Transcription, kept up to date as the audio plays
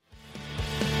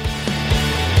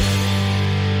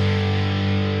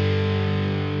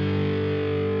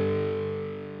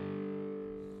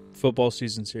Football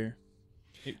season's here.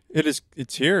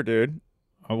 It's here, dude.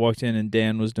 I walked in and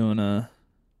Dan was doing a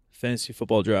fantasy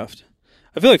football draft.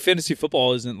 I feel like fantasy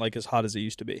football isn't like as hot as it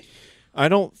used to be. I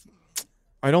don't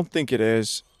think it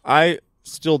is. I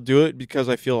still do it because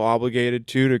I feel obligated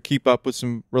to keep up with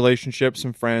some relationships,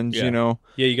 some friends, Yeah. you know.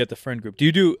 Yeah, you got the friend group. Do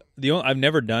you do I've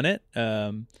never done it.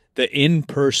 The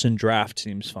in-person draft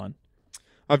seems fun.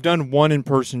 I've done one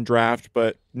in-person draft,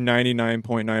 but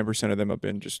 99.9% of them have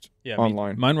been just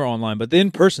online. Mine were online, but the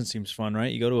in-person seems fun,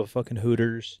 right? You go to a fucking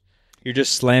Hooters. You're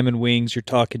just slamming wings. You're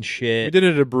talking shit. We did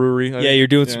it at a brewery. Yeah, you're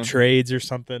doing some trades or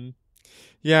something.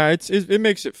 Yeah, it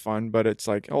makes it fun, but it's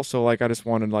like also like I just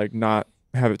want to like not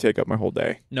have it take up my whole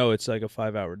day. No, it's like a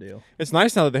 5-hour deal. It's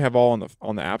nice now that they have all on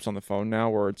the apps on the phone now,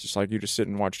 where it's just like you just sit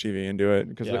and watch TV and do it.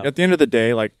 Because like, at the end of the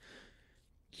day, like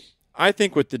I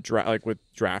think with the with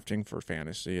drafting for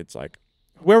fantasy, it's like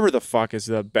whoever the fuck is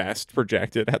the best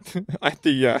projected at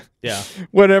the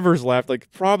whatever's left,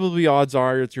 like probably odds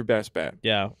are it's your best bet.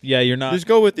 Yeah, you're not just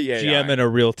go with the AI. GM in a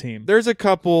real team. There's a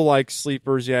couple like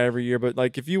sleepers, every year, but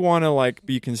like if you want to like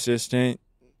be consistent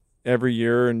every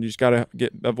year and you just gotta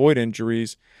avoid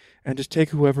injuries and just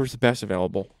take whoever's the best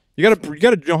available. You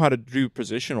gotta know how to do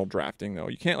positional drafting though.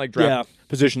 You can't like draft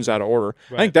positions out of order.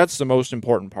 Right. I think that's the most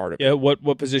important part of it. Yeah,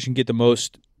 what position get the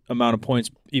most amount of points,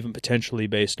 even potentially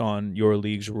based on your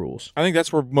league's rules. I think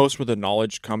that's where most of the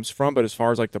knowledge comes from. But as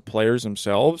far as like the players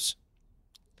themselves,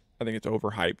 I think it's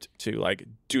overhyped to like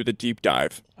do the deep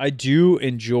dive. I do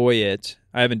enjoy it.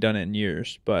 I haven't done it in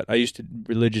years, but I used to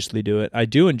religiously do it. I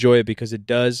do enjoy it because it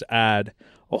does add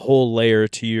a whole layer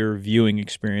to your viewing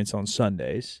experience on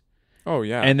Sundays. Oh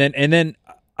yeah, and then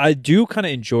I do kind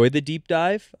of enjoy the deep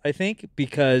dive. I think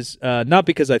because not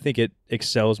because I think it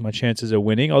excels my chances of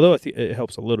winning, although I think it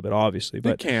helps a little bit, obviously.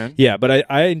 But it can, yeah. But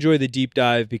I enjoy the deep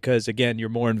dive because again, you're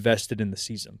more invested in the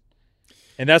season.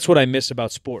 And that's what I miss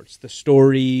about sports. The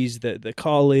stories, the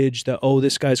college,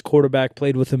 this guy's quarterback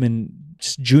played with him in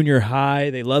junior high.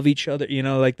 They love each other, you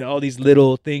know, like all these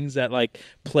little things that like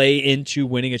play into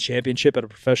winning a championship at a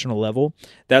professional level.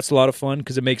 That's a lot of fun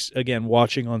because it makes, again,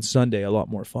 watching on Sunday a lot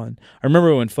more fun. I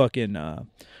remember when fucking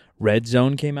Red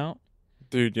Zone came out.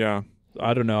 Dude, yeah.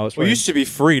 I don't know. It used to be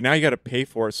free. Now you got to pay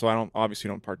for it, so I don't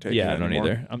partake in it I don't anymore.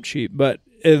 either. I'm cheap. But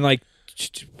in like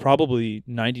probably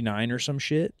 99 or some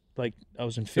shit. Like I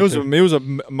was in fifth. It was a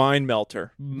mind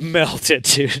melter. Melted,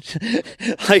 dude.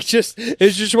 It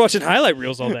was just watching highlight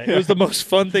reels all day. It was the most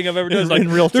fun thing I've ever done. In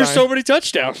real time. There's so many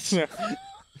touchdowns.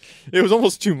 It was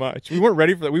almost too much. We weren't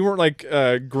ready for that. We weren't like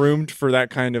groomed for that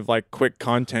kind of like quick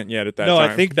content yet at that time. No,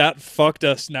 I think that fucked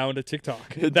us now into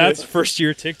TikTok. That's first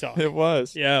year TikTok. It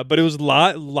was. Yeah, but it was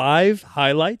live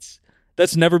highlights.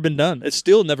 That's never been done. It's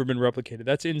still never been replicated.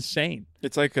 That's insane.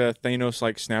 It's like Thanos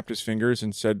like snapped his fingers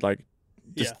and said like,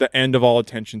 just the end of all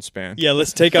attention span. Yeah,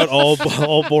 let's take out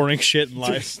all boring shit in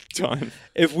life. Just done.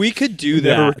 If we could do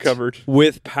Never that recovered.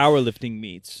 with powerlifting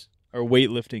meets or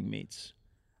weightlifting meets,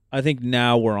 I think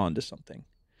now we're on to something.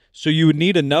 So you would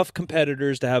need enough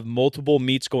competitors to have multiple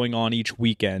meets going on each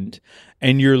weekend,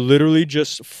 and you're literally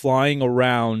just flying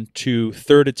around to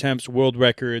third attempts, world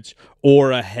records,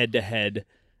 or a head-to-head,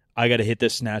 I got to hit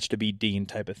this snatch to beat Dean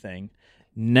type of thing.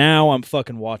 Now I'm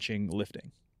fucking watching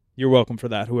lifting. You're welcome for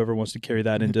that, whoever wants to carry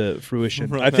that into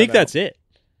fruition. I think that's it.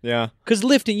 Yeah. Because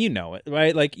lifting, you know it,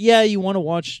 right? Like, yeah, you want to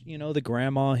watch, the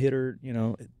grandma hit her,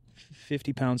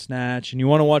 50-pound snatch, and you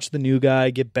want to watch the new guy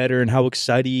get better and how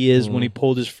excited he is when he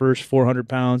pulled his first 400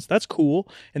 pounds. That's cool,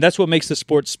 and that's what makes the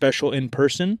sport special in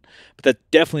person, but that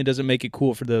definitely doesn't make it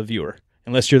cool for the viewer,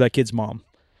 unless you're that kid's mom.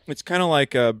 It's kind of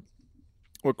like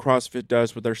what CrossFit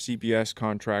does with their CBS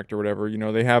contract or whatever.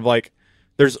 They have like,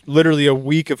 there's literally a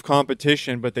week of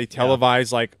competition, but they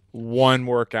televise like one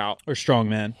workout. Or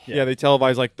Strongman. Yeah, they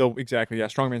televise like exactly. Yeah,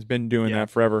 Strongman's been doing that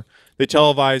forever. They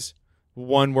televise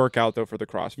one workout though for the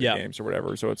CrossFit Games or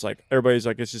whatever. So it's like everybody's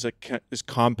like, it's just like this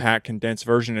compact, condensed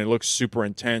version. And it looks super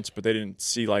intense, but they didn't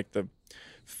see like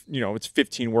it's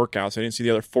 15 workouts. I didn't see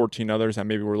the other 14 others that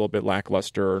maybe were a little bit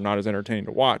lackluster or not as entertaining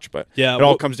to watch. But it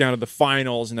all comes down to the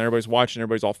finals, and everybody's watching.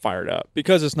 Everybody's all fired up.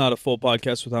 Because it's not a full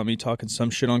podcast without me talking some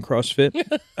shit on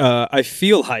CrossFit, I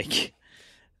feel like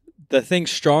the thing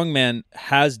Strongman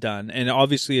has done, and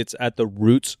obviously it's at the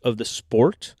roots of the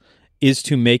sport, is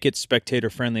to make it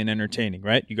spectator-friendly and entertaining,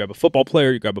 right? You grab a football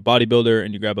player, you grab a bodybuilder,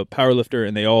 and you grab a powerlifter,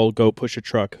 and they all go push a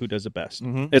truck. Who does it best?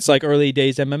 Mm-hmm. It's like early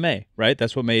days MMA, right?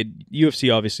 That's what made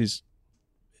UFC obviously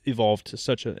evolved to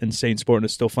such an insane sport, and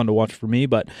it's still fun to watch for me.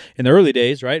 But in the early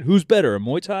days, right, who's better, a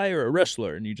Muay Thai or a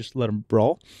wrestler? And you just let them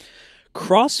brawl.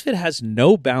 CrossFit has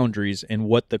no boundaries in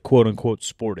what the quote-unquote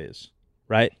sport is,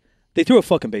 right? they threw a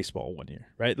fucking baseball one year,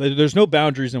 right? Like, there's no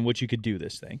boundaries in which you could do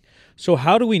this thing. So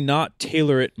how do we not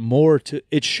tailor it more to?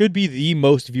 It should be the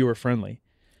most viewer friendly.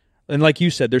 And like you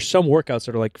said, there's some workouts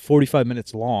that are like 45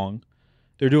 minutes long.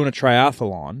 They're doing a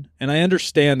triathlon, and I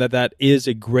understand that that is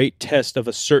a great test of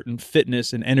a certain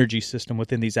fitness and energy system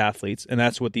within these athletes, and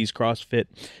that's what these CrossFit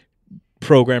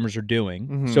programmers are doing.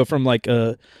 Mm-hmm. So from like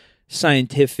a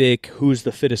scientific who's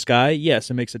the fittest guy,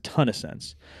 yes, it makes a ton of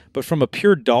sense. But from a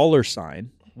pure dollar sign,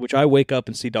 which I wake up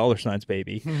and see dollar signs,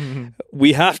 baby,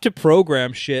 we have to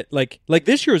program shit. Like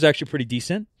this year was actually pretty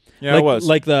decent. Yeah, it was.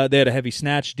 Like they had a heavy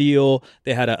snatch deal.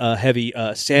 They had a heavy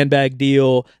sandbag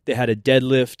deal. They had a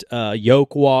deadlift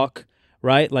yoke walk,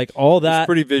 right? Like all that. It's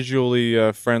pretty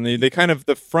visually friendly. They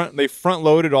front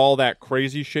loaded all that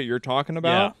crazy shit you're talking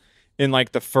about in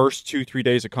like the first 2-3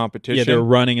 days of competition. Yeah, they're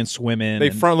running and swimming.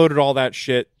 They front loaded all that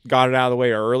shit, got it out of the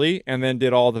way early, and then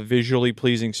did all the visually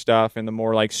pleasing stuff and the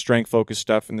more like strength focused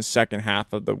stuff in the second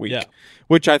half of the week,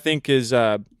 which I think is.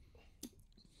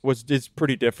 It's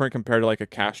pretty different compared to like a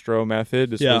Castro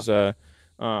method. This was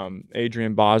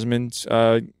Adrian Bosman's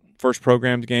first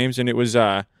programmed games, and it was.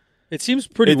 It seems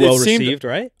pretty well received,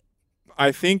 right?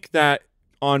 I think that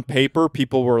on paper,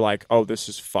 people were like, "Oh, this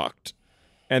is fucked,"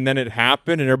 and then it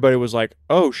happened, and everybody was like,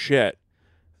 "Oh shit."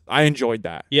 I enjoyed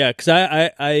that. Yeah, because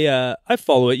I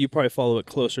follow it. You probably follow it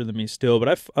closer than me still,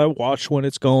 but I watch when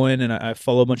it's going, and I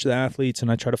follow a bunch of the athletes,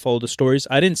 and I try to follow the stories.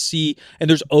 I didn't see, and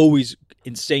there's always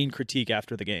insane critique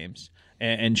after the games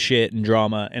and shit and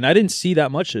drama, and I didn't see that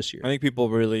much this year. I think people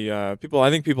really, I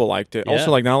think people liked it. Yeah.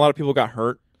 Also, like not a lot of people got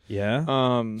hurt. Yeah.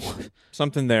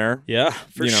 Something there. Yeah,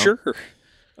 for sure.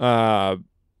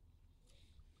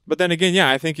 But then again,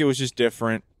 I think it was just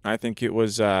different. I think it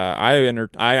was. I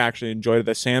actually enjoyed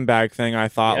the sandbag thing. I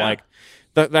thought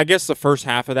I guess the first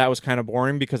half of that was kind of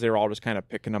boring because they were all just kind of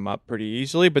picking them up pretty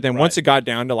easily. But then once it got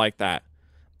down to like that,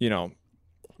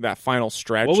 that final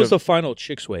stretch. What was the final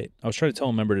chicks weight? I was trying to tell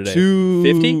a member today.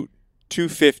 250.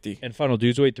 250. And final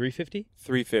dudes weight 350.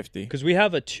 350. Because we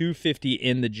have a 250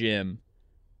 in the gym.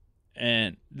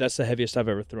 And that's the heaviest I've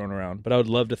ever thrown around. But I would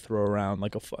love to throw around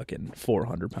like a fucking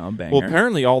 400-pound banger. Well,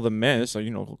 apparently all the men, so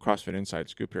CrossFit Inside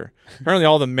Scoop here. Apparently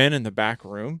all the men in the back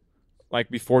room,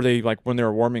 like before they, like when they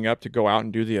were warming up to go out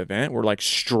and do the event, were like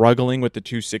struggling with the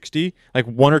 260. Like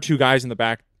one or two guys in the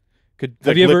back could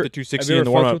lift the 260 in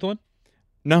the warm-up. With one?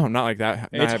 No, not like that.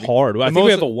 It's hard. I think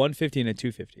we have a 150 and a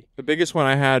 250. The biggest one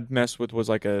I had messed with was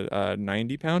like a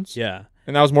 90 pounds. Yeah.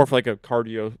 And that was more for like a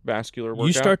cardiovascular workout.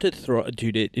 You start to throw,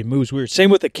 dude, it moves weird. Same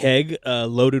with the keg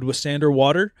loaded with sand or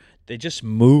water. They just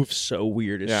move so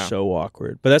weird. It's so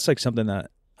awkward. But that's like something that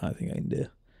I think I can do.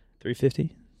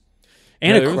 350?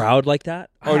 And a crowd like that?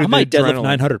 I might deadlift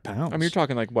 900 pounds. I mean, you're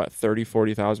talking like, what, 30,000,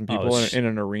 40,000 people in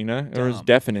an arena? It was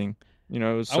deafening. It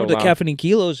was so I went to Caffeine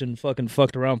Kilos and fucking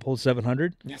fucked around, pulled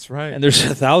 700. That's right. And there's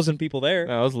 1,000 people there.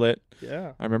 That was lit.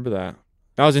 Yeah. I remember that.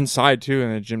 I was inside, too,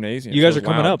 in the gymnasium. You guys are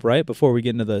coming up, right? Before we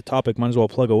get into the topic, might as well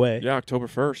plug away. Yeah, October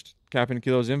 1st. Caffeine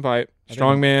Kilos invite.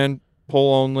 Strongman,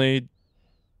 pole only.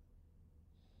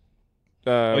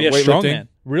 Strongman.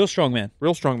 Real strongman.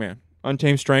 Real strongman.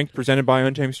 Untamed Strength, presented by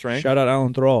Untamed Strength. Shout out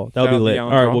Alan Thrall. That'll be lit. All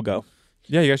right, we'll go.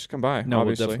 Yeah, you guys should come by. No,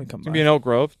 obviously. we'll definitely come by. It's going to be in Elk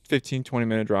Grove, 15,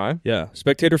 20-minute drive. Yeah.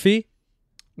 Spectator fee?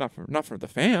 Not for the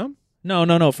fam.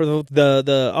 No, for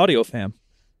the audio fam.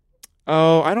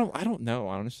 Oh, I don't know,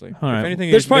 honestly. All right. If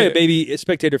anything, there's probably a baby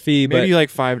spectator fee, maybe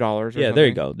like $5. Yeah, there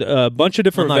you go. A bunch of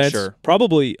different events. Sure.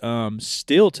 Probably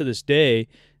still to this day,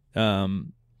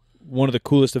 one of the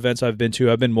coolest events I've been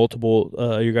to. I've been multiple.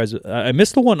 You guys, I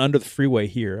missed the one under the freeway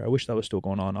here. I wish that was still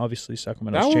going on. Obviously,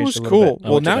 Sacramento's changed a little bit. That one was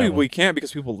cool. Well, now we can't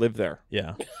because people live there.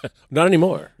 Yeah, not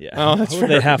anymore. Yeah, oh, that's right.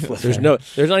 They have there's not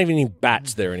even any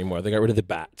bats there anymore. They got rid of the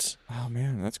bats. Oh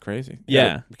man, that's crazy.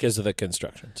 Yeah, because of the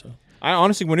construction. So I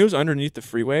honestly, when it was underneath the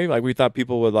freeway, like we thought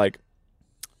people would like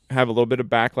have a little bit of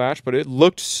backlash, but it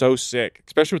looked so sick,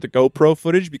 especially with the GoPro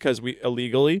footage because we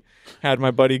illegally had my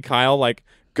buddy Kyle like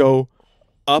go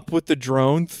up with the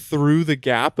drone through the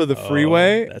gap of the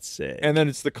freeway. That's sick. And then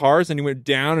it's the cars, and he went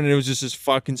down, and it was just this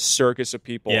fucking circus of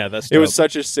people. Yeah, that's dope. It was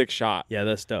such a sick shot. Yeah,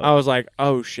 that's dope. I was like,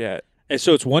 oh shit. And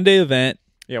so it's 1 day event.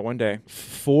 Yeah, 1 day.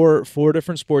 Four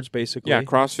different sports basically. Yeah,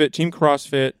 CrossFit, Team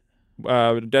CrossFit,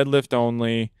 deadlift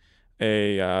only,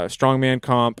 a strongman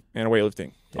comp, and a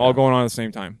weightlifting. Yeah. All going on at the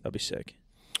same time. That'd be sick.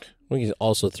 We can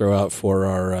also throw out for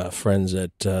our friends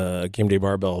at Game Day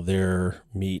Barbell, their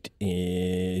meet,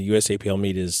 USAPL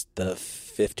meet is the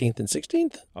 15th and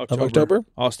 16th of October.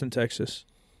 Austin, Texas.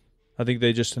 I think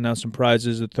they just announced some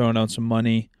prizes. They're throwing out some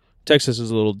money. Texas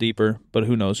is a little deeper, but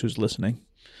who knows who's listening.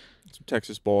 Some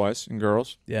Texas boys and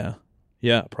girls. Yeah.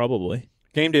 Yeah, probably.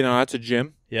 Game Day, now that's a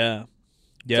gym. Yeah.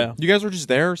 Yeah. You guys were just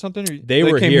there or something? Or They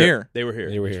came here. They were here.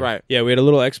 That's right. Yeah, we had a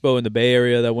little expo in the Bay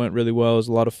Area that went really well. It was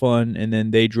a lot of fun. And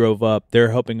then they drove up.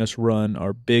 They're helping us run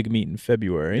our big meet in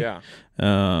February. Yeah.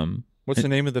 What's the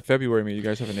name of the February meet? You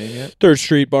guys have a name yet? 3rd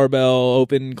Street Barbell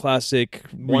Open Classic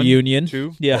Reunion.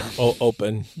 2? Yeah.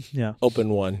 Open. Yeah. Open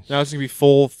 1. Now it's going to be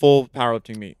full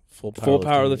powerlifting meet. Full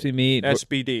powerlifting meet.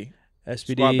 SBD.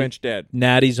 Squat bench dead.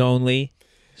 Natties only.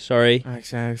 Sorry.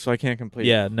 Exactly. So I can't complete.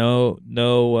 Yeah, no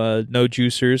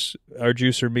juicers. Our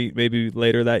juicer meet maybe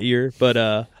later that year,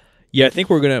 but yeah, I think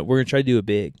we're gonna try to do it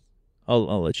big.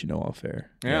 I'll let you know off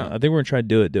air. Yeah. I think we're gonna try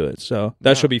to do it. So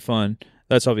that should be fun.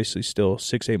 That's obviously still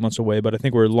 6-8 months away, but I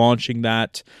think we're launching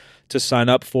that to sign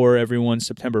up for everyone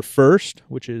September 1st,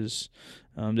 which is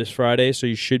this Friday. So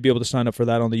you should be able to sign up for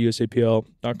that on the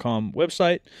USAPL.com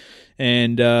website.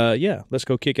 And yeah, let's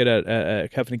go kick it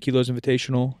at Caffeine and Kilos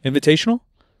Invitational.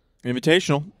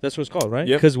 Invitational? That's what it's called, right?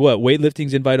 Yep. Because what?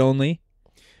 Weightlifting's invite only?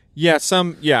 Yeah,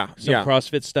 some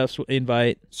CrossFit stuff's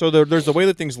invite. So there's the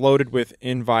weightlifting's loaded with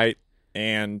invite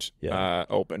and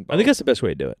open. I think that's the best way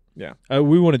to do it. Yeah.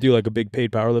 We want to do like a big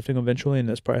paid powerlifting eventually, and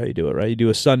that's probably how you do it, right? You do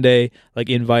a Sunday, like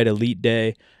invite elite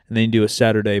day, and then you do a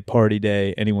Saturday party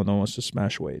day, anyone that wants to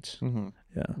smash weights. Mm-hmm.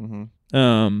 Yeah.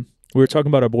 Mm-hmm. We were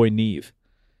talking about our boy Neve.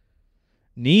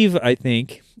 Neve, I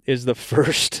think, is the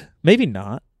first, maybe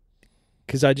not,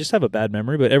 because I just have a bad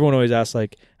memory, but everyone always asks,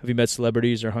 like, have you met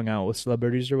celebrities or hung out with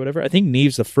celebrities or whatever? I think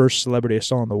Neve's the first celebrity I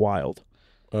saw in the wild.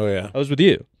 Oh, yeah. I was with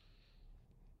you.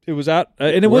 It was at,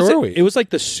 and it was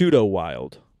like the pseudo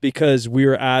wild, because we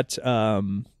were at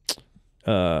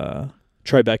Tribeca.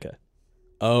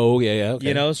 Oh, yeah, okay.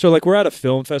 You know, so like we're at a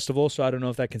film festival, so I don't know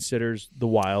if that considers the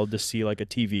wild to see like a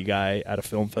TV guy at a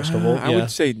film festival. I would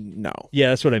say no. Yeah,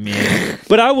 that's what I mean.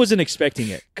 But I wasn't expecting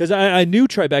it, because I knew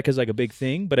Tribeca is like a big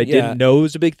thing, but I didn't know it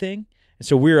was a big thing. And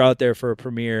so we were out there for a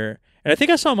premiere, and I think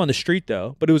I saw him on the street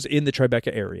though, but it was in the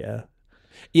Tribeca area.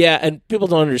 Yeah, and people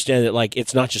don't understand that, like,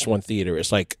 it's not just one theater.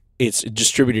 It's like it's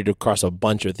distributed across a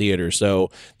bunch of theaters. So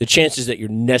the chances that you're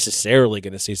necessarily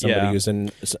going to see somebody who's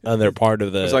in another part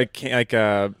of the... It's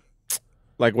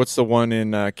like what's the one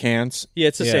in Cairns? Yeah,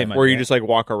 it's the same. Where you just like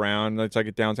walk around. It's like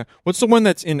a downtown. What's the one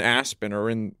that's in Aspen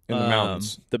or in the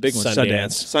mountains? The big one,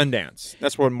 Sundance.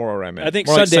 That's what more I meant. I think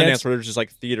more Sundance, like Sundance, where there's just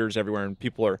like theaters everywhere and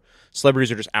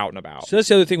celebrities are just out and about. So that's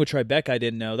the other thing with Tribeca I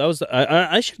didn't know. That was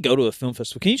I should go to a film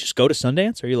festival. Can you just go to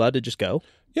Sundance? Are you allowed to just go?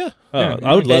 Yeah.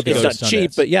 I would love to go to Sundance. It's not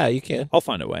cheap, but yeah, you can. I'll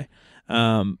find a way.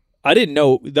 I didn't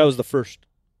know that was the first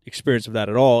experience of that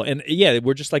at all. And yeah,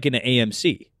 we're just like in an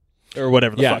AMC. Or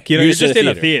whatever the fuck. You know, you're just in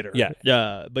a theater.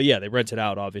 Yeah. But yeah, they rent it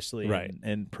out, obviously. Right.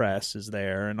 And press is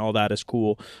there and all that is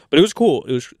cool. But it was cool.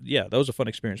 That was a fun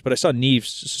experience. But I saw Neve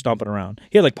stomping around.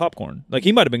 He had like popcorn. Like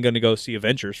he might have been going to go see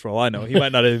Avengers for all I know. He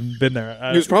might not have even been there.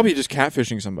 He was probably just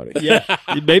catfishing somebody. Yeah.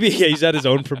 Maybe he's at his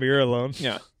own premiere alone.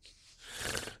 Yeah.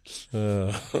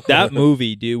 That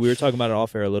movie, dude, we were talking about it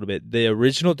off air a little bit. The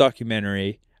original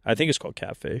documentary, I think it's called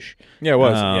Catfish. Yeah, it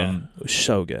was. It was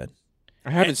so good. I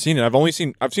haven't seen it.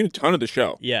 I've seen a ton of the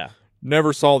show. Yeah.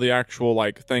 Never saw the actual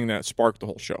like thing that sparked the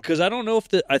whole show. Because I don't know if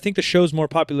I think the show's more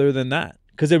popular than that.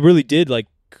 Because it really did like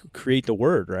create the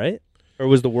word, right? Or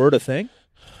was the word a thing?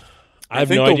 I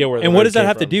have no idea where. And what does that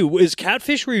have to do? Is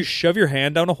catfish where you shove your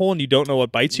hand down a hole and you don't know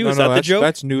what bites you? Is that the joke?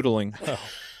 That's noodling.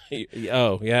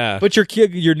 Oh yeah. But you're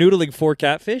noodling for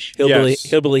catfish?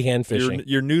 Hillbilly hand fishing.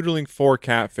 You're noodling for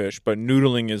catfish, but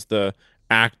noodling is the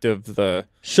act of the...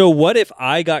 So what if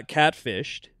I got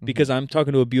catfished because I'm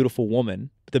talking to a beautiful woman?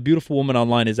 The beautiful woman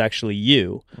online is actually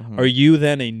you. Mm-hmm. Are you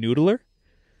then a noodler?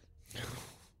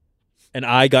 And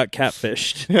I got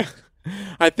catfished.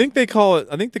 I think they call it...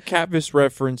 I think the catfish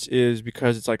reference is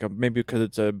because it's like maybe because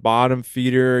it's a bottom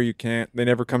feeder. They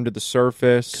never come to the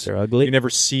surface. They're ugly. You never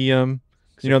see them.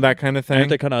 You know, that kind of thing.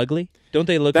 Aren't they kind of ugly? Don't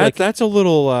they look like... That's a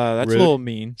little... that's rude. A little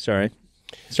mean.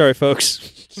 Sorry,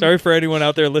 folks. Sorry for anyone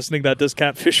out there listening that does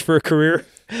catfish for a career.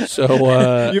 So,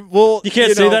 you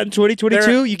can't say that in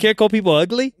 2022? You can't call people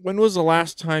ugly? When was the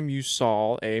last time you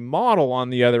saw a model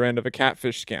on the other end of a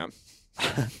catfish scam?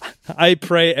 I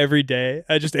pray every day.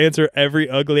 I just answer every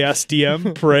ugly-ass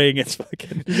DM praying it's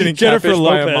fucking Jennifer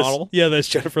Lopez. Yeah, that's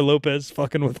Jennifer Lopez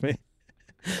fucking with me.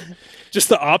 Just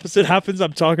the opposite happens.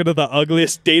 I'm talking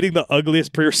to dating the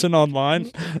ugliest person online,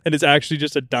 and it's actually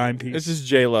just a dime piece. This is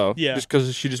J-Lo. Yeah. Just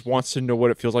because she just wants to know what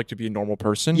it feels like to be a normal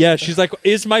person. Yeah, she's like,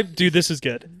 this is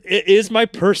good. Is my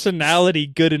personality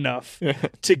good enough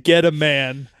to get a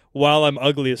man while I'm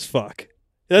ugly as fuck?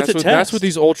 That's a test. That's what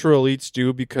these ultra elites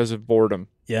do because of boredom.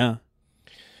 Yeah.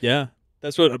 Yeah.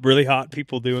 That's what really hot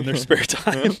people do in their spare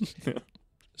time.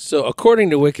 So,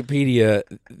 according to Wikipedia,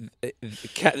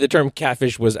 the term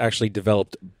catfish was actually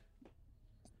developed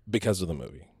because of the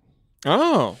movie.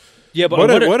 Oh. Yeah, but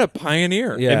what a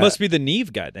pioneer. Yeah. It must be the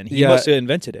Neve guy then. He must have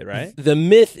invented it, right? The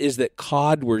myth is that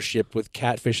cod were shipped with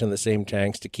catfish in the same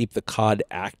tanks to keep the cod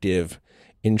active,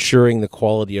 ensuring the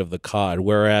quality of the cod,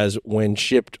 whereas when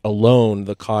shipped alone,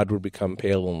 the cod would become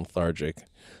pale and lethargic.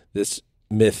 This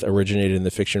myth originated in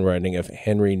the fiction writing of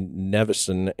Henry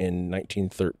Nevison in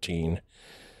 1913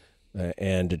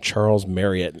 and Charles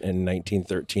Marriott in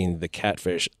 1913, The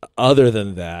Catfish. Other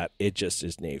than that, it just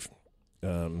is Neve.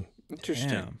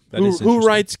 Interesting. Who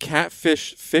writes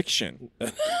catfish fiction?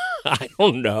 I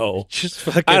don't know. Just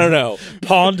fucking I don't know.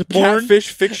 pond porn. Catfish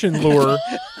fiction lure.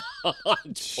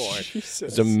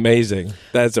 It's amazing.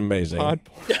 That's amazing. Pond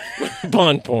porn.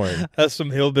 Pond porn. That's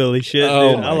some hillbilly shit.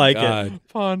 Oh, dude. I like it. God.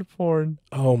 Pond porn.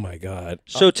 Oh my God.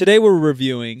 So today we're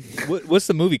reviewing. What's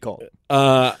the movie called?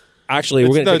 Actually,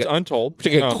 we're gonna It's Untold.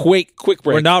 take a quick break.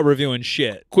 We're not reviewing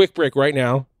shit. Quick break right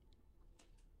now.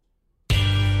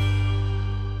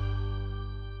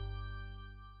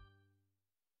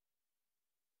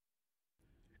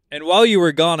 And while you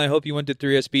were gone, I hope you went to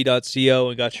 3sb.co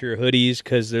and got your hoodies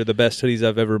because they're the best hoodies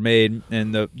I've ever made,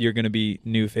 and you're going to be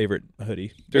new favorite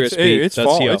hoodie. 3sb.co. It's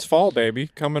fall. It's fall, baby.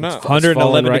 Coming up.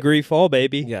 111 degree fall,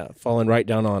 baby. Yeah, falling right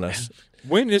down on us.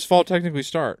 When does fall technically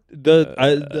start?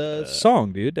 The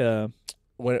song, dude.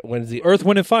 When's the Earth,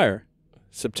 Wind, and Fire.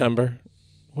 September?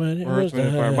 When it Earth, was Wind,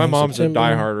 and the Fire. My mom's September. a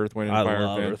diehard Earth, Wind, and I Fire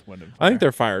love fan. Earth, Wind, and Fire. I think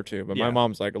they're fire too, but Yeah. my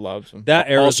mom's like loves them. That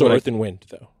era Also was Earth and Wind,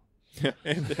 though.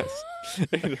 and yes.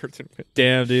 And Earth and Wind.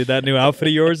 Damn, dude, that new outfit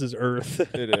of yours is Earth.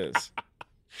 It is.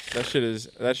 That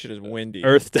shit is windy.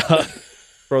 Earth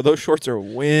stuff. Bro, those shorts are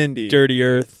windy. Dirty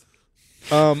Earth.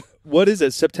 What is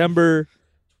it? September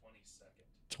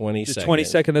 22nd. the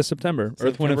 22nd of September.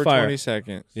 Earth, Wind, and September Fire.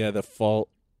 22nd. Yeah,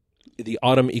 the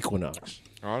autumn equinox.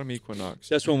 Autumn equinox.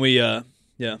 That's when we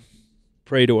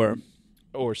pray to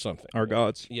Or something. our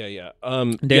gods. Yeah.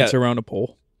 Dance around a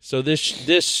pole. So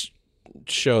this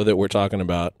show that we're talking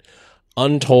about,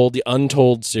 the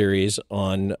Untold series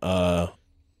on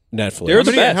Netflix. They're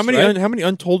the best, how many right? how many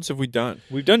Untolds have we done?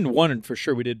 We've done one for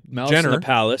sure. We did Malice in Jenner. the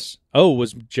Palace. Oh,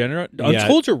 was Jenner? Yeah.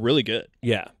 Untolds are really good.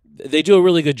 Yeah. They do a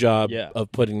really good job Yeah.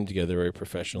 of putting them together very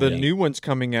professionally. The new one's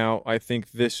coming out, I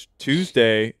think, this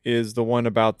Tuesday is the one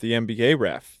about the NBA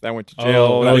ref that went to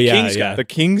jail. the yeah, Kings yeah. guy. The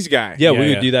Kings guy. Yeah, we Yeah, would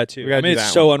yeah. do that too. We gotta I mean, do it's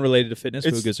that so one. unrelated to fitness,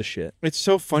 but who It's- gives a shit? It's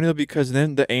so funny though because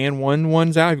then the And One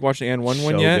one's out. Have you watched the And One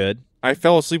So yet? good. I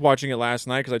fell asleep watching it last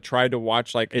night because I tried to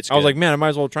watch I was good. like, man, I might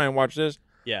as well try and watch this.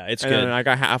 Yeah, it's and good. then I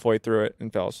got halfway through it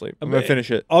and fell asleep. I'm I gonna mean, finish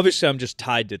it. Obviously, I'm just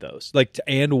tied to those. Like,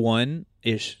 And One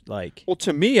is like. Well,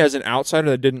 to me, as an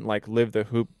outsider that didn't live the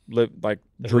hoop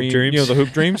dream, dreams. the hoop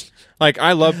dreams.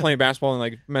 I love playing basketball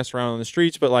and mess around on the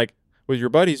streets, but with your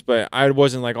buddies. But I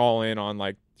wasn't all in on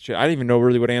shit. I didn't even know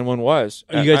really what And One was.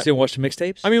 You guys didn't watch the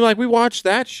mixtapes? I mean, we watched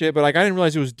that shit, but I didn't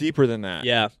realize it was deeper than that.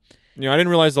 yeah. I didn't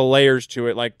realize the layers to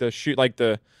it, like the shoot,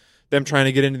 them trying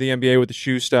to get into the NBA with the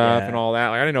shoe stuff Yeah. and all that.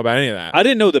 I didn't know about any of that. I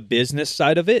didn't know the business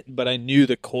side of it, but I knew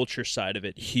the culture side of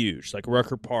it huge. Like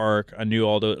Rucker Park, I knew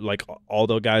all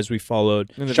the guys we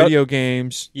followed. And the video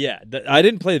games. Yeah, I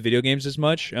didn't play the video games as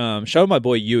much. Shout out my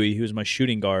boy Yui, who was my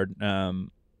shooting guard.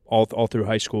 All through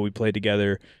high school, we played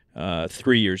together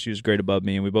 3 years. He was great above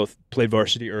me, and we both played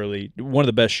varsity early. One of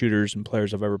the best shooters and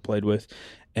players I've ever played with.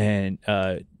 And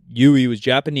Yui was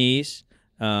Japanese.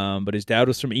 But his dad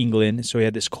was from England, so he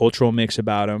had this cultural mix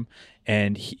about him,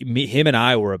 and him and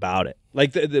I were about it.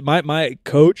 Like my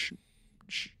coach,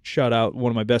 shout out one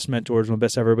of my best mentors, one of the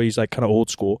best ever. But he's kind of old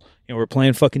school. We're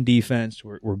playing fucking defense.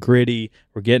 We're gritty.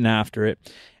 We're getting after it.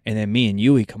 And then me and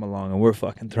Yui come along, and we're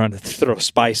fucking trying to throw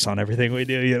spice on everything we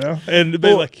do, And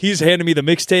he's handing me the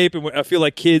mixtape, and I feel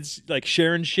like kids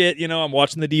sharing shit, I'm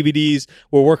watching the DVDs.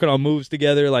 We're working on moves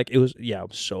together. I was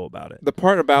so about it. The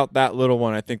part about that little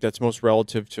one, I think that's most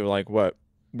relative to what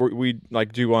we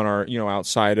do on our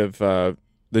outside of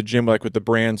the gym, with the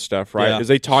brand stuff, right? Yeah. Is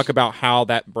they talk about how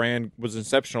that brand was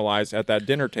inceptionalized at that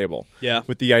dinner table. Yeah.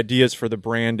 With the ideas for the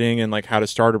branding and how to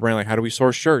start a brand, how do we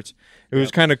source shirts. It was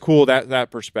kind of cool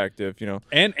that perspective,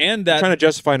 And I'm that trying to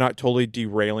justify not totally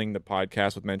derailing the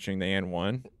podcast with mentioning the And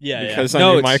One. because I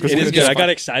knew Mike it was is gonna good. I just- got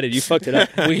excited. You fucked it up.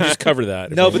 we can just cover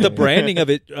that. No, but the branding of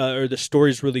it or the story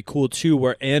is really cool too.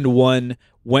 Where And One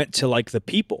went to the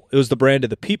people. It was the brand of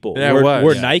the people. Yeah, it where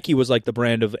was. Nike was the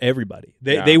brand of everybody.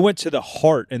 They went to the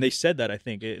heart, and they said that. I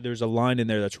think there's a line in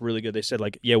there that's really good. They said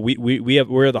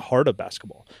we're the heart of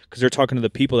basketball because they're talking to the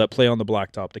people that play on the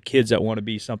blacktop, the kids that want to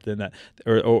be something that,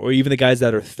 or even the guys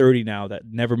that are 30 now that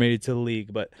never made it to the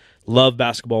league but love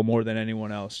basketball more than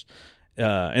anyone else.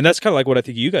 And that's kind of what I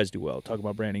think you guys do well, talk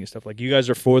about branding and stuff. You guys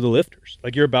are for the lifters.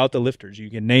 You're about the lifters.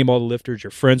 You can name all the lifters. You're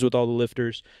friends with all the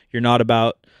lifters. You're not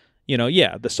about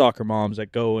the soccer moms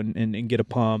that go and get a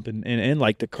pump and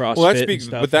like the CrossFit. Well, and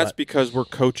stuff, that's because we're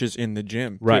coaches in the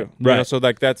gym, right? Too. Right. So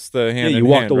like that's the hand. You in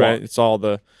walk hand, the walk. right? It's all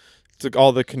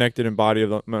the connected and body of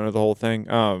the whole thing.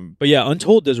 But yeah,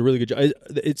 Untold does a really good job.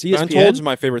 It's ESPN. Untold's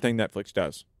my favorite thing Netflix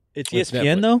does. It's With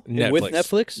ESPN though, Netflix. with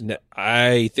Netflix.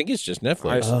 I think it's just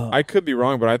Netflix. I could be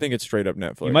wrong, but I think it's straight up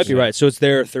Netflix. You might be right. So it's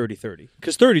their 30/30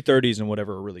 because 30/30s and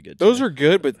whatever are really good. Those too. are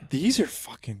good, but these are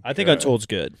fucking. I think good. Untold's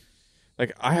good.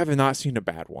 Like I have not seen a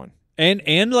bad one.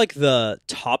 And like the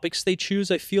topics they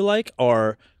choose, I feel like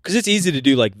are because it's easy to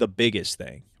do like the biggest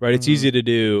thing, right? It's easy to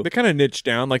do. They kind of niche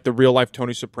down, like the real life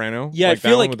Tony Soprano. Yeah, like I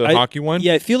feel that like one with the hockey one.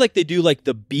 Yeah, I feel like they do like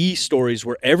the B stories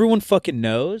where everyone fucking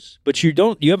knows, but you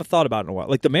haven't thought about it in a while.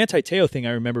 Like the Manti Te'o thing,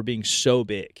 I remember being so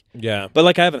big, Yeah. but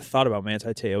like I haven't thought about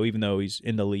Manti Te'o, even though he's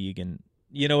in the league and.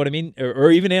 You know what I mean? Or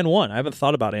even N1. I haven't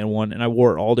thought about N1, and I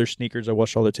wore all their sneakers. I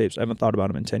watched all their tapes. I haven't thought about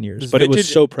them in 10 years. But it was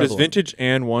so prevalent. Does vintage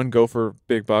N1 go for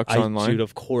big bucks online? Dude,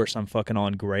 of course, I'm fucking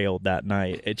on Grailed that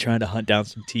night and trying to hunt down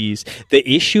some tees. The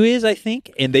issue is, I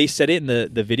think, and they said it in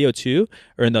the video too,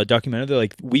 or in the documentary, they're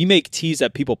like, we make tees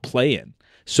that people play in.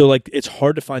 So, like, it's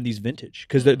hard to find these vintage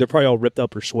because they're probably all ripped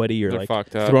up or sweaty or, They're like,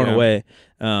 fucked up, thrown yeah.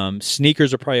 away.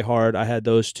 Sneakers are probably hard. I had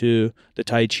those too. The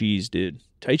Tai Chi's, dude.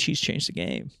 Tai Chi's changed the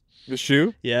game. The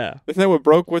shoe? Yeah. Isn't that what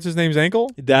broke what's his name's ankle?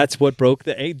 That's what broke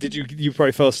the egg. You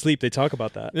probably fell asleep. They talk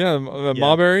about that. Yeah,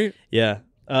 Marbury. Yeah.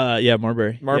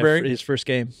 Marbury. Marbury? Yeah, his first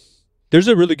game. There's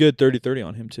a really good 30/30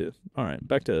 on him too. All right,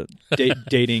 back to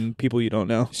dating people you don't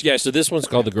know. Yeah, so this one's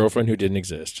called The Girlfriend Who Didn't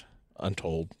Exist.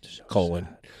 Untold, The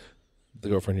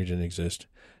Girlfriend Who Didn't Exist.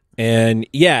 And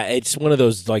yeah, it's one of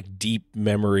those like deep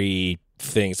memory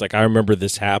things. Like I remember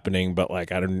this happening, but like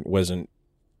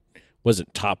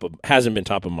hasn't been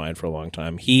top of mind for a long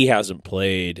time. He hasn't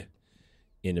played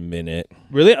in a minute.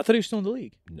 Really? I thought he was still in the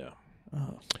league. No.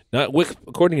 Not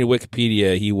according to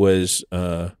Wikipedia, he was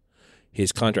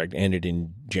his contract ended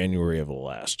in January of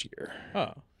last year.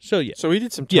 Oh, so yeah. So he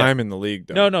did some time in the league,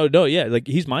 though. No. Yeah, like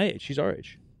he's my age. He's our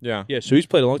age. Yeah. Yeah. So he's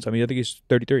played a long time. I think he's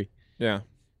 33. Yeah.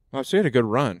 Oh, so he had a good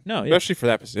run. No, yeah. Especially for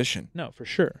that position. No, for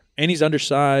sure. And he's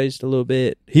undersized a little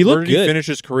bit. He looked Where did good. he finish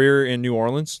his career in New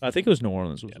Orleans? I think it was New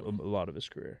Orleans. Was a lot of his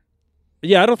career. But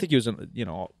yeah, I don't think he was a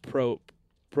pro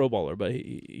baller, but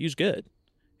he was good.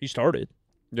 He started.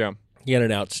 Yeah. He had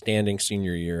an outstanding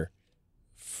senior year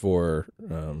for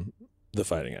the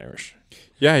Fighting Irish.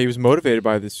 Yeah, he was motivated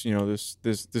by this,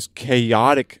 this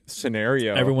chaotic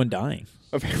scenario. Everyone dying.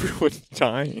 Of everyone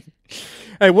dying.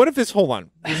 Hey, what if this? Hold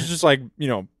on. This is just like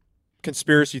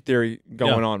conspiracy theory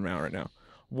going on right now.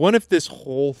 What if this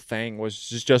whole thing was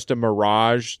just a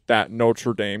mirage that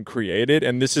Notre Dame created,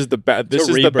 and this is the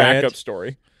backup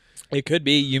story? It could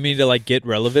be. You mean to like get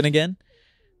relevant again?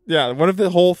 Yeah. What if the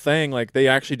whole thing, like they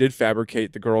actually did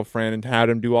fabricate the girlfriend and had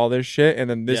him do all this shit, and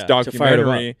then this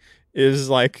documentary is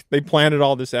like they planted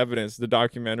all this evidence. The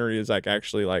documentary is like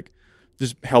actually like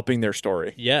just helping their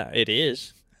story. Yeah, it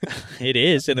is. It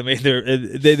is, and I mean,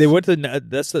 they went to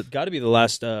that's got to be the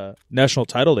last national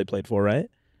title they played for, right?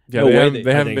 Yeah,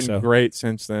 they haven't been great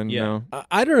since then. Yeah, no.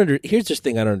 I don't here's this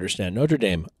thing I don't understand. Notre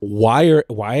Dame. Why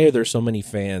are there so many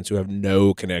fans who have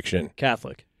no connection?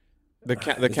 Catholic. The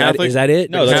Catholic is that it?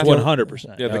 No, that's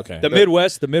 100%. Yeah, okay. The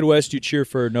Midwest, you cheer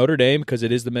for Notre Dame because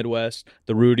it is the Midwest,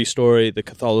 the Rudy story, the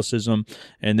Catholicism,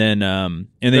 and then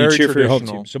you cheer for your home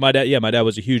team. So my dad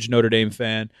was a huge Notre Dame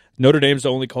fan. Notre Dame's the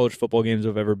only college football games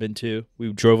I've ever been to.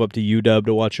 We drove up to UW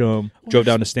to watch them, drove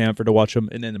down to Stanford to watch them,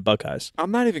 and then the Buckeyes. I'm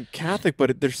not even Catholic,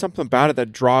 but there's something about it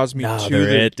that draws me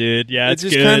to it, dude. Yeah, it's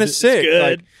just kind of sick.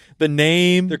 Like, the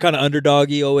name, they're kind of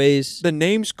underdoggy always. The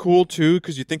name's cool too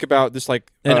because you think about this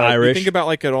like Irish. You think about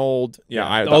like an old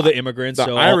all the immigrants,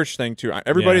 the Irish thing too.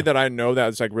 Everybody that I know that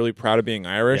is like really proud of being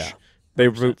Irish. Yeah. They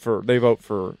vote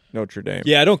for Notre Dame.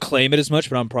 Yeah, I don't claim it as much,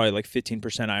 but I'm probably like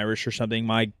 15% Irish or something.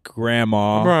 My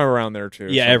grandma, I'm around there too.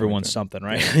 Yeah, everyone's like something,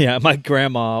 right? Yeah, my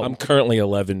grandma. I'm currently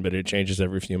 11, but it changes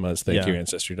every few months. Thank you,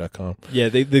 Ancestry.com. I Yeah,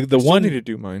 the still one need to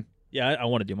do mine. Yeah, I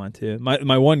want to do mine too.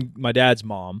 My dad's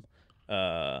mom,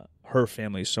 her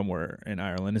family's somewhere in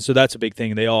Ireland, and so that's a big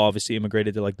thing. They all obviously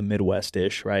immigrated to like the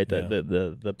Midwest-ish, right?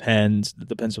 The Penns,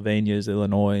 the Pennsylvanias, the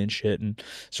Illinois, and shit. And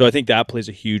so I think that plays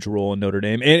a huge role in Notre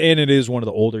Dame, and it is one of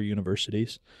the older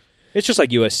universities. It's just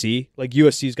like USC. Like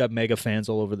USC's got mega fans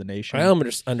all over the nation. I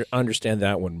understand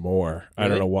that one more. Really? I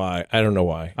don't know why. I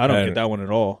don't get that one at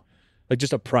all. Like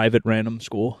just a private random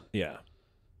school. Yeah.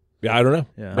 Yeah, I don't know.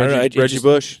 Yeah. Reggie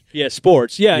Bush. Yeah,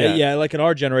 sports. Yeah. Like in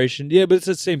our generation. Yeah, but it's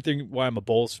the same thing why I'm a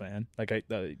Bulls fan. Like I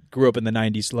grew up in the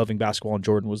 90s loving basketball, and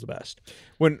Jordan was the best.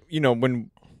 When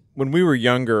we were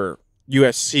younger,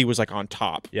 USC was like on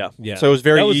top. Yeah. So it was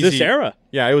very easy. This era.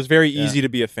 Yeah, it was very easy to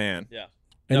be a fan. Yeah.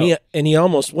 And he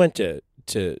almost went to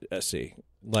SC.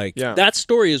 Like, that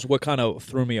story is what kind of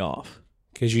threw me off.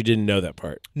 Because you didn't know that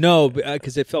part. No,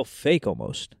 because it felt fake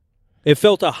almost. It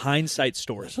felt a hindsight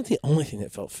story. That's not the only thing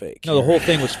that felt fake. No, the whole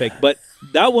thing was fake. But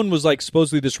that one was like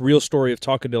supposedly this real story of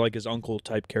talking to like his uncle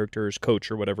type character, his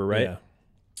coach or whatever, right? Yeah.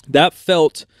 That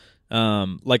felt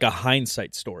like a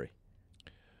hindsight story.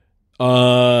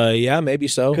 Yeah, maybe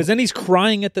so. Because then he's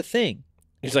crying at the thing.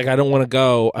 He's like, I don't want to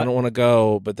go. I don't want to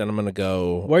go, but then I'm going to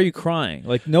go. Why are you crying?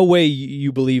 Like, no way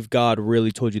you believe God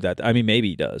really told you that. I mean, maybe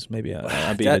he does. Maybe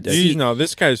I'm being a dick. No,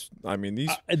 this guy's, I mean,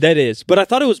 these... that is. But I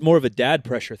thought it was more of a dad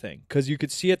pressure thing. Because you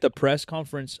could see at the press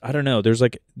conference, I don't know, there's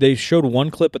like, they showed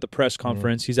one clip at the press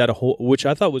conference. He's at which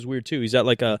I thought was weird too. He's at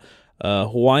like a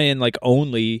Hawaiian, like,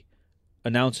 only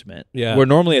announcement. Yeah. Where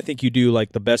normally I think you do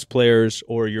like the best players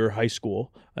or your high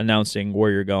school announcing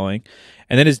where you're going.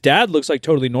 And then his dad looks like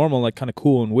totally normal, like kind of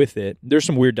cool and with it. There's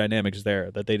some weird dynamics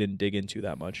there that they didn't dig into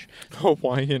that much.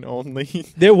 Hawaiian only.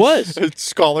 There was.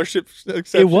 Scholarship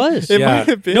exception. It was. It might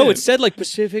have been. No, it said like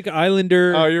Pacific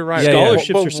Islander you're right.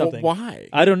 scholarships But or something. Why?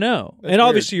 I don't know. That's and weird.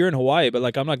 obviously you're in Hawaii, but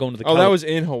like I'm not going to the that was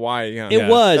in Hawaii. Yeah. It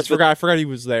was. I forgot he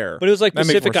was there. But it was like That makes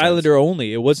Pacific more sense. Islander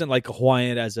only. It wasn't like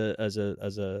Hawaiian as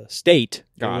a state.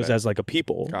 Got it was it. as like a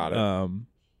people. Got it.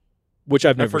 Which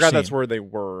I've never I forgot seen. that's where they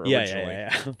were originally.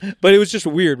 Yeah. But it was just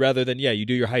weird rather than, you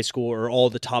do your high school or all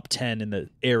the top 10 in the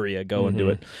area go and do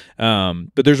it.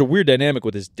 But there's a weird dynamic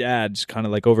with his dad's kind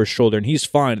of like over his shoulder, and he's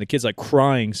fine. The kid's like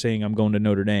crying, saying, I'm going to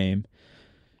Notre Dame.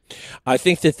 I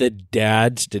think that the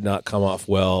dads did not come off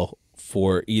well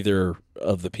for either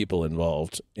of the people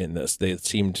involved in this. They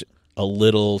seemed a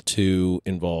little too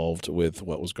involved with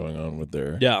what was going on with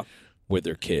their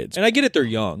kids. And I get it, they're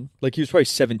young. Like he was probably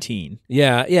 17.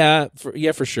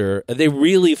 For sure. They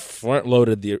really front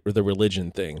loaded the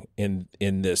religion thing in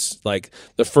this. Like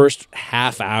the first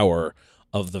half hour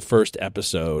of the first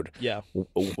episode,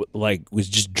 was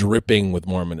just dripping with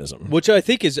Mormonism, which I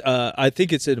think is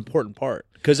it's an important part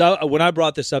because when I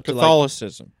brought this up to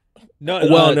Catholicism. He was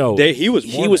Mormon. He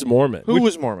was Mormon. Who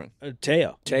was Mormon?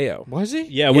 Teo. Was he?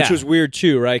 Yeah, which was weird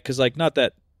too, right? Because like not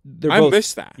that. I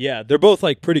missed that. Yeah, they're both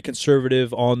like pretty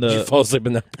conservative on the. Did you fall asleep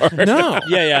in that part? No.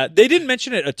 Yeah. They didn't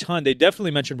mention it a ton. They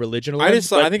definitely mentioned religion a lot.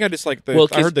 I think I just like the.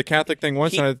 I heard the Catholic thing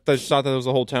once, and I just thought that was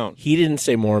the whole town. He didn't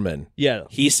say Mormon. Yeah,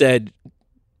 he said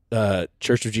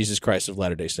Church of Jesus Christ of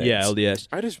Latter-day Saints. Yeah, LDS.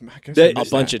 I guess a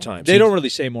bunch of times. They don't really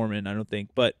say Mormon, I don't think,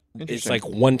 but it's like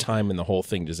one time in the whole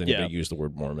thing does anybody use the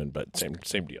word Mormon, but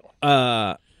same deal.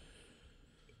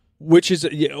 Which is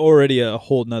already a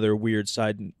whole nother weird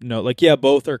side note. Like,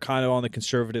 both are kind of on the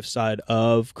conservative side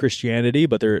of Christianity,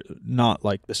 but they're not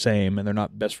like the same, and they're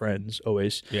not best friends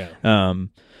always. Yeah.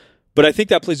 But I think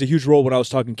that plays a huge role when I was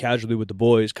talking casually with the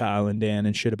boys, Kyle and Dan,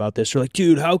 and shit about this. They're like,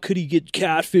 dude, how could he get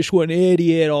catfish? What an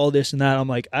idiot, all this and that. I'm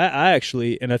like, I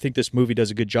actually, and I think this movie does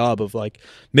a good job of like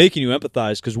making you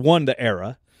empathize because one, the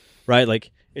era, right?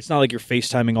 Like, it's not like you're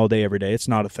FaceTiming all day, every day. It's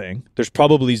not a thing. There's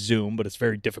probably Zoom, but it's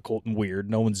very difficult and weird.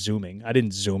 No one's Zooming. I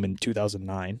didn't Zoom in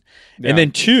 2009. Yeah, and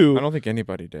then two... I don't think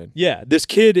anybody did. Yeah, this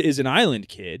kid is an island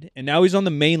kid, and now he's on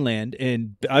the mainland,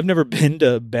 and I've never been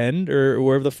to Bend or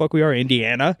wherever the fuck we are,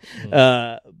 Indiana,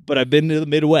 but I've been to the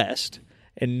Midwest,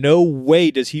 and no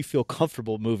way does he feel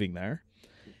comfortable moving there.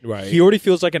 Right. He already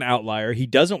feels like an outlier. He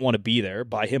doesn't want to be there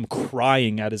by him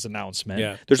crying at his announcement.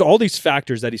 Yeah. There's all these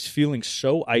factors that he's feeling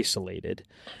so isolated.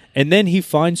 And then he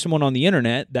finds someone on the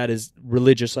internet that is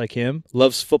religious like him,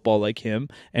 loves football like him,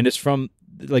 and is from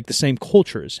like the same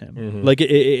culture as him. Mm-hmm. Like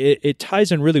it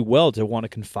ties in really well to want to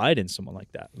confide in someone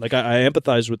like that. Like I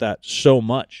empathize with that so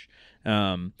much.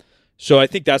 So I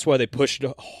think that's why they pushed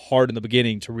hard in the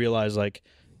beginning to realize like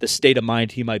the state of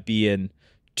mind he might be in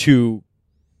to...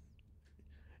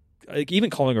 Like, even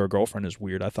calling her a girlfriend is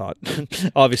weird, I thought,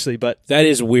 obviously, but... That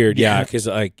is weird, yeah, because,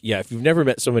 if you've never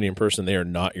met somebody in person, they are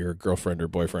not your girlfriend or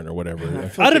boyfriend or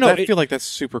whatever. I don't know. I feel like that's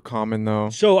super common, though.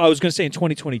 So I was going to say in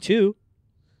 2022...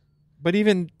 But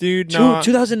even, dude, no.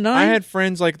 2009? I had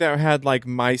friends like that had, like,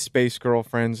 MySpace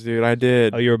girlfriends, dude. I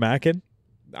did. Oh, you were macking?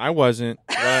 I wasn't,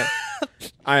 but...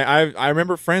 I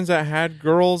remember friends that had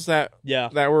girls that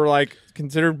were like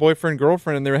considered boyfriend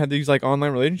girlfriend and they had these like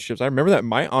online relationships. I remember that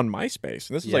on MySpace,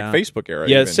 and this is like Facebook era.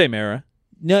 Yeah, same era.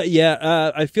 No,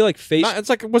 I feel like it's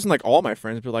like it wasn't like all my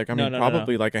friends, but like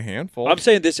probably like a handful. I'm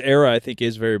saying this era I think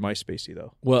is very MySpacey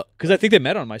though. Well, because I think they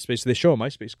met on MySpace. So they show a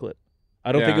MySpace clip.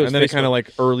 I don't think it was and then Facebook. it kind of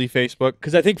like early Facebook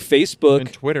Because I think Facebook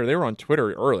and Twitter. They were on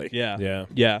Twitter early. Yeah.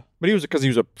 But he was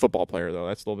a football player though.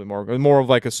 That's a little bit more of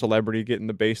like a celebrity getting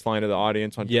the baseline of the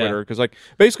audience on Yeah. Twitter. Because like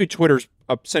basically Twitter's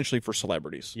essentially for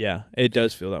celebrities. Yeah, it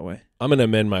does feel that way. I'm going to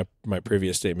amend my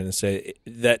previous statement and say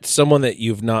that someone that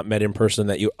you've not met in person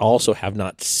that you also have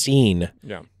not seen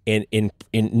Yeah. in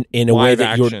a way Live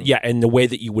that action. in the way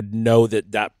that you would know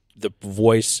that the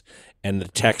voice and the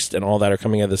text and all that are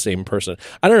coming out of the same person.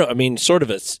 I don't know. I mean, sort of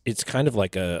it's kind of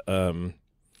like a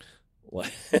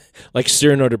like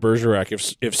Cyrano de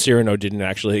Bergerac if Cyrano didn't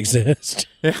actually exist.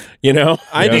 Yeah. You know?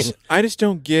 I just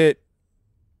don't get.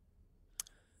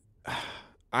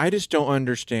 I just don't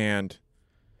understand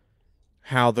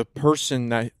how the person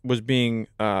that was being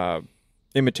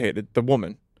imitated, the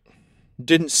woman,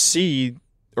 didn't see,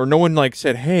 or no one like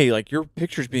said, "Hey, like your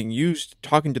picture's being used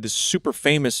talking to this super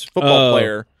famous football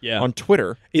player on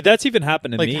Twitter." That's even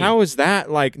happened to Like, me. how is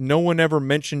that? Like, no one ever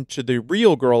mentioned to the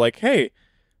real girl, like, "Hey,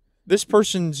 this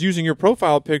person's using your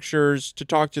profile pictures to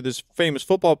talk to this famous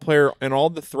football player, and all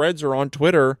the threads are on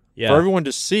Twitter for everyone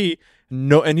to see."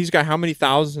 No, and he's got how many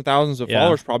thousands and thousands of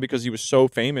followers, probably because he was so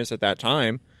famous at that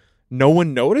time. No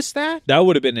one noticed that? That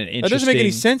would have been an interesting. That doesn't make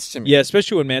any sense to me. Yeah,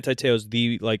 especially when Manti Te'o's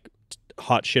the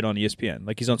hot shit on ESPN.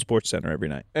 Like he's on SportsCenter every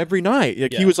night. Every night,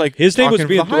 like he was like his name was talking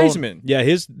being for the Heisman. Yeah,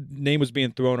 his name was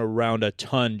being thrown around a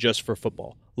ton just for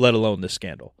football, let alone this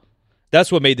scandal. That's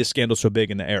what made this scandal so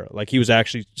big in the era. Like he was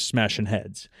actually smashing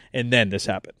heads, and then this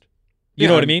happened. You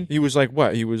know what I mean? He was like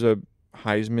what? He was a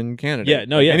Heisman candidate. Yeah,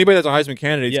 no, yeah. Anybody that's a Heisman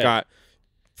candidate's got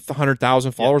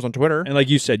 100,000 followers on Twitter. And like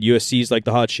you said, USC's like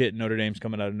the hot shit, and Notre Dame's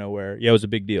coming out of nowhere. Yeah, it was a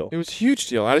big deal. It was a huge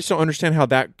deal. I just don't understand how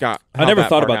that got. I never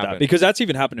thought about that because that's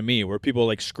even happened to me, where people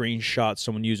like screenshot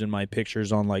someone using my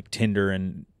pictures on like Tinder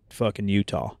in fucking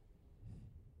Utah.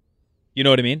 You know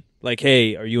what I mean? Like,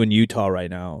 hey, are you in Utah right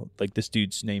now? Like, this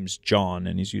dude's name's John,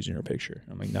 and he's using your picture.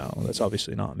 I'm like, no, that's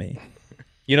obviously not me.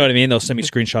 You know what I mean? They'll send me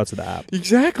screenshots of the app.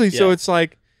 Exactly. Yeah. So it's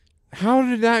like, how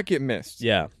did that get missed?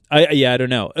 Yeah. I don't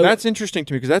know. That's interesting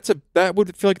to me because that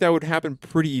would feel like that would happen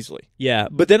pretty easily. Yeah,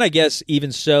 but then I guess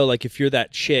even so, like if you're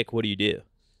that chick, what do you do?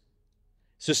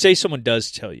 So say someone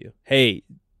does tell you, "Hey,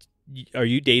 are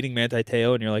you dating Manti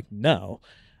Te'o?" And you're like, "No."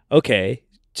 Okay.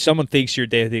 Someone thinks you're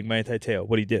dating Manti Te'o.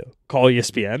 What do you do? Call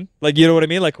ESPN? Like, you know what I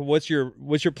mean? Like, what's your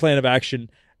plan of action?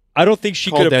 I don't think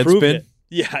she could have proven it.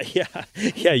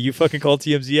 Yeah. You fucking call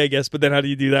TMZ, I guess. But then how do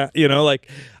you do that? You know, like,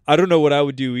 I don't know what I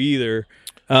would do either.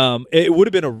 It would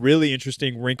have been a really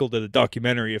interesting wrinkle to the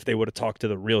documentary if they would have talked to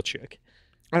the real chick.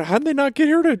 How did they not get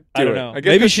her to do I don't it? know. I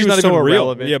guess Maybe she she's was not so even real.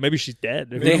 irrelevant. Yeah, maybe she's dead.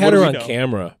 They had her on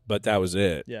camera, but that was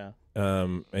it. Yeah.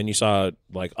 And you saw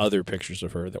like other pictures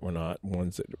of her that were not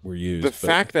ones that were used. The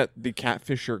fact that the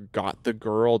catfisher got the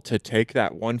girl to take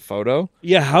that one photo.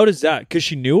 Yeah, how does that? Because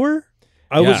she knew her?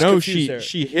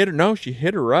 She hit her. No, she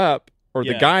hit her up, or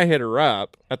the guy hit her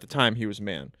up. At the time, he was a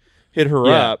man. Hit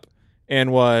her up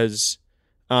and was,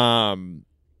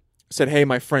 said, "Hey,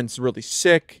 my friend's really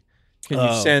sick. Can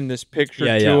you send this picture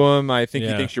to him? I think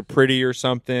he thinks you're pretty or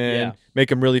something. Yeah.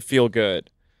 Make him really feel good."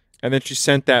 And then she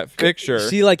sent that picture.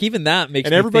 See, like even that makes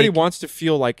and me everybody think, wants to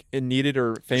feel like needed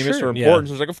or famous Sure. or important.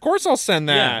 So it's like, of course I'll send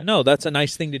that. Yeah, no, that's a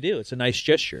nice thing to do. It's a nice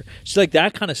gesture. It's like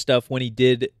that kind of stuff when he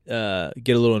did get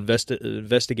a little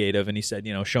investigative and he said,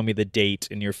 show me the date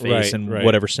in your face and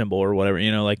whatever symbol or whatever,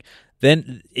 like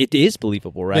then it is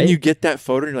believable, right? Then you get that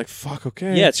photo and you're like, fuck,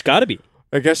 okay. Yeah, it's got to be.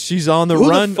 I guess she's on the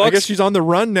run. I guess she's on the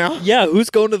run now. Yeah, who's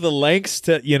going to the lengths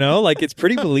to, like it's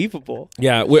pretty believable.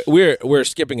 Yeah, we're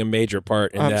skipping a major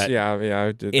part in that. Yeah,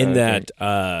 I did. In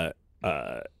that,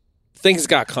 things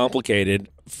got complicated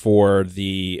for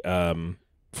the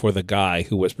guy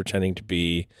who was pretending to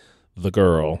be the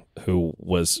girl who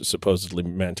was supposedly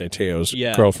Manti Te'o's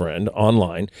girlfriend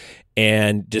online,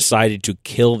 and decided to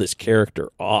kill this character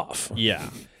off. Yeah,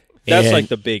 that's like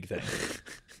the big thing.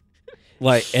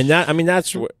 And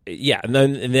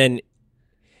then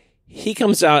he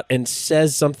comes out and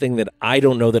says something that I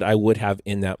don't know that I would have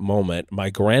in that moment. My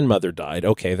grandmother died.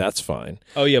 Okay, that's fine.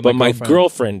 Oh yeah, but my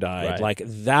girlfriend died. Right. Like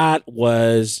that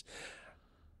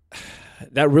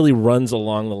really runs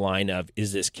along the line of,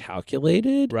 is this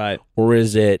calculated, right, or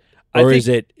is it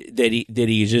that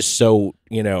he's just so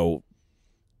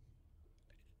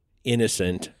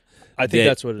innocent? I think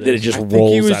that's what it is. That it just I rolls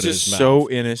think he was out of just his so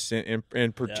mouth. innocent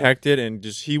and protected, and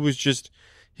he was just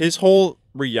his whole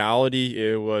reality.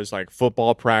 It was like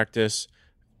football practice,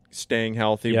 staying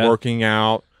healthy, working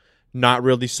out, not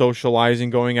really socializing,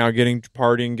 going out,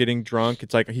 partying, getting drunk.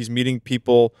 It's like he's meeting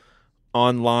people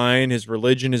online. His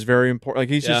religion is very important. Like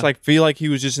he's just like feel like he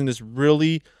was just in this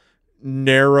really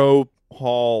narrow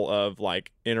hall of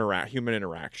like human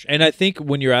interaction. And I think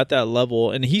when you're at that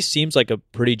level, and he seems like a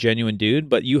pretty genuine dude,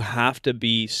 but you have to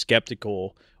be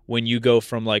skeptical when you go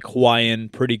from like Hawaiian,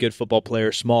 pretty good football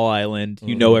player, small island,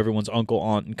 you know everyone's uncle,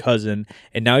 aunt, and cousin,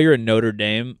 and now you're in Notre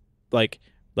Dame, like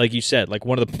you said, like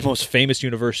one of the most famous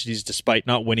universities despite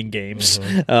not winning games.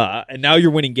 And now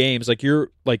you're winning games. Like you're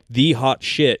like the hot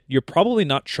shit. You're probably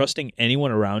not trusting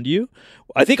anyone around you.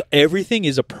 I think everything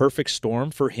is a perfect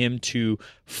storm for him to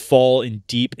fall in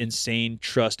deep, insane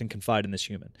trust and confide in this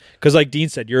human. Because like Dean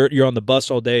said, you're on the bus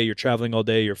all day, you're traveling all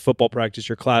day, your football practice,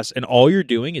 your class, and all you're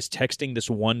doing is texting this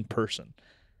one person.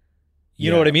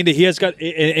 You know what I mean? That he has got,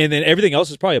 and then everything else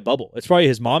is probably a bubble. It's probably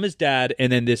his mom, his dad,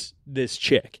 and then this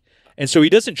chick. And so he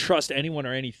doesn't trust anyone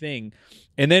or anything.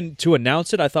 And then to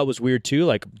announce it, I thought was weird too.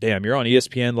 Like, damn, you're on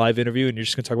ESPN live interview and you're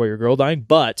just going to talk about your girl dying.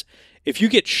 But if you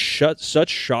get such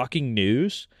shocking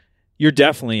news, you're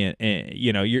definitely,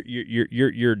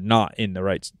 you're not in the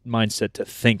right mindset to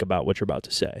think about what you're about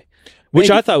to say. Which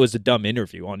I thought was a dumb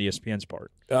interview on ESPN's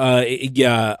part.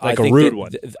 Yeah, like a rude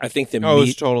one. I think it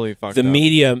was totally fucked the up.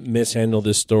 media mishandled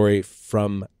this story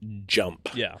from jump.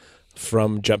 Yeah.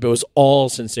 From jump. It was all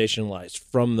sensationalized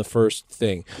from the first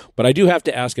thing. But I do have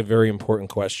to ask a very important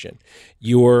question.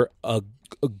 You're a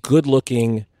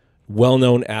good-looking,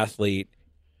 well-known athlete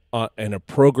in a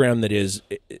program that is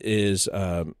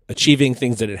achieving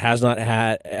things that it has not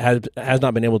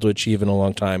been able to achieve in a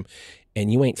long time,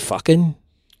 and you ain't fucking?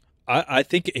 I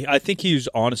think he was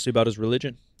honest about his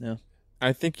religion. Yeah.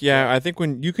 I think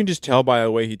when you can just tell by the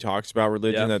way he talks about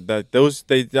religion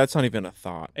that's not even a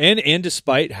thought. And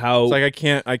despite how it's like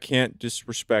I can't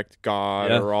disrespect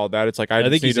God or all that. It's like I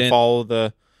just need to follow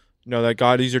that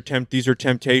God, these are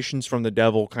temptations from the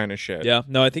devil kind of shit. Yeah,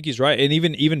 no, I think he's right. And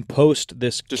even post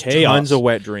this just chaos, tons of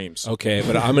wet dreams. Okay,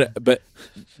 but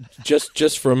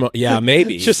just for a moment, yeah,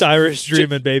 maybe just Irish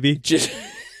dreaming, baby. Just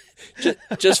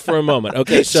for a moment.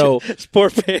 Okay, so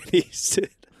poor panties.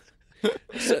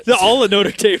 All of Notre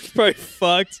Dame's probably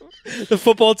fucked. The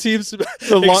football team's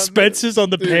expenses on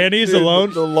the panties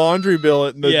alone. The laundry bill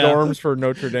at the dorms for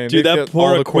Notre Dame. Dude, that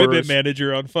poor equipment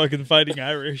manager on fucking Fighting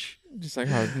Irish. Just like,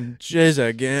 jizz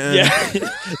again. Yeah.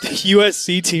 The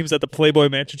USC teams at the Playboy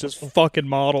Mansion just fucking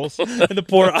models. And the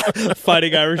poor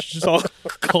Fighting Irish just all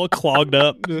clogged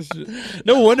up.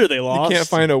 No wonder they lost. You can't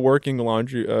find a working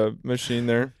laundry machine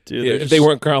there. Dude, if they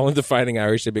weren't calling the Fighting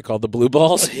Irish, they'd be called the Blue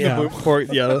Balls. Yeah,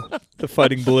 the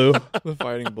Fighting Blue. The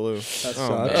Fighting Blue. That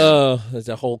sucks. There's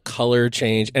a whole color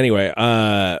change. Anyway,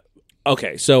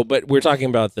 okay, so but we're talking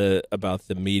about the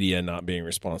media not being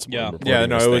responsible. Yeah,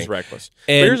 no, it was reckless.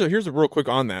 And but here's a real quick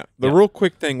on that. The real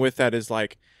quick thing with that is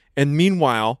like, and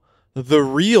meanwhile, the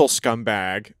real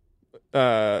scumbag,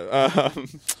 Johnny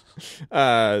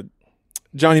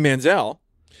Manziel.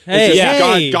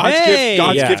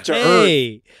 God's gift to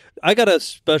Earth. I got a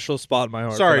special spot in my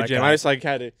heart. Sorry, Jim. I just like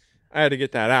had to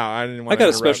get that out. I didn't want. I got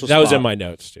a special. That was in my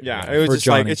notes too. Yeah, it was just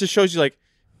Johnny. Like it just shows you like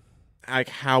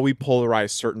how we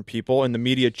polarize certain people, and the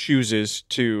media chooses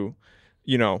to,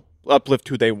 uplift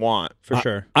who they want. For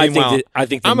sure. I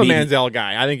think I'm a Manziel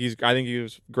guy. I think he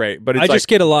was great, but it's just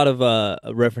get a lot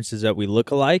of references that we look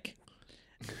alike.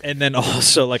 And then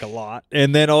also like a lot.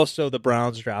 And then also the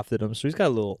Browns drafted him. So he's got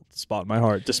a little spot in my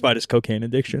heart despite his cocaine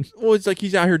addiction. Well, it's like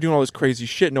he's out here doing all this crazy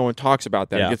shit. No one talks about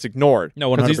that. Yeah. It gets ignored.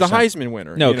 No, 100%. Because he's the Heisman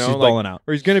winner. No, because he's balling out.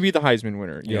 Or he's going to be the Heisman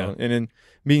winner. You know? And then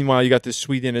meanwhile, you got this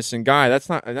sweet, innocent guy. That's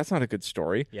not a good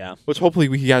story. Yeah. But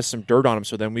hopefully he has some dirt on him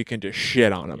so then we can just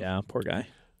shit on him. Yeah, poor guy.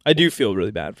 I do feel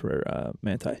really bad for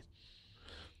Manti.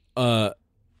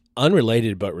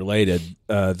 Unrelated but related,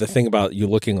 the thing about you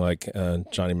looking like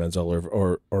Johnny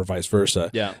Manziel or vice versa.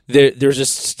 Yeah, there's a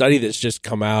study that's just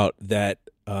come out that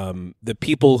the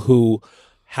people who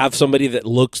have somebody that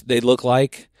they look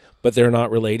like but they're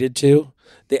not related to,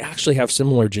 they actually have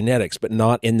similar genetics, but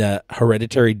not in the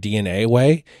hereditary DNA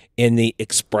way, in the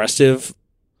expressive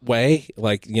way,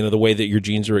 like the way that your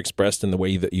genes are expressed and the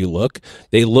way that you look.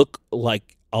 They look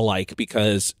like alike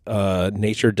because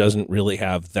nature doesn't really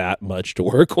have that much to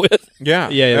work with. Yeah.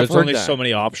 There's only so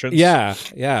many options. Yeah.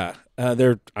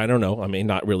 They're, I don't know. I mean,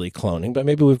 not really cloning, but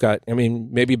maybe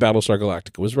maybe Battlestar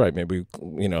Galactica was right. Maybe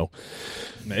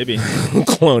maybe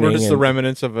cloning. We're just the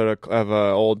remnants of a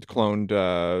old cloned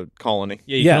colony.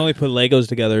 Yeah, you can only put Legos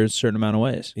together a certain amount of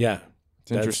ways. Yeah,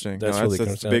 it's interesting. That's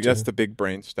the big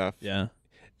brain stuff. Yeah.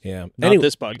 Not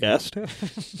this podcast.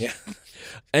 Yeah.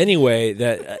 Anyway,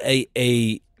 that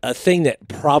a thing that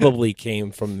probably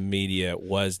came from the media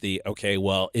was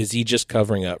is he just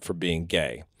covering up for being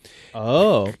gay?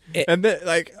 Oh, And then,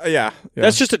 like, yeah.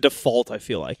 that's just a default. I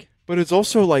feel like. But it's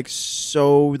also like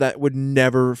so that would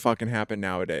never fucking happen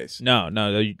nowadays. No,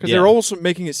 Because they're also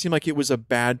making it seem like it was a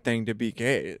bad thing to be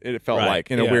gay. It felt Right,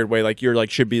 like in a weird way, like you're like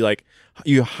should be like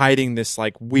you hiding this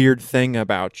like weird thing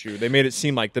about you. They made it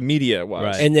seem like the media was.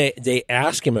 Right. And they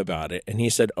asked him about it, and he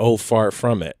said, "Oh, far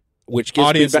from it." Which gets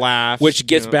Audience me back, laughs. which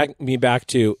gets me back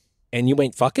to, and you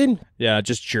ain't fucking. Yeah,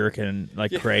 just jerking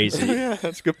like crazy. Yeah,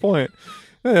 that's a good point.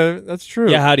 Yeah, that's true.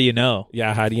 Yeah, how do you know?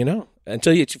 Yeah, how do you know?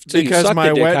 Until you because suck my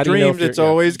the dick, how wet do you know if dreams, you're- it's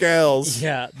always gals.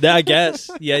 Yeah, I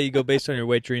guess. Yeah, you go based on your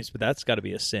wet dreams, but that's got to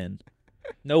be a sin.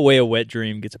 No way a wet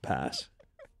dream gets a pass.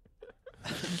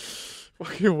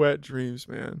 Fucking wet dreams,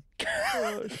 man.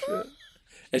 Oh shit.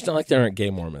 It's not like there aren't gay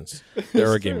Mormons. There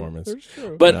are gay Mormons. That's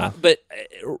true. But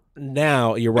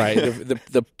now you're right.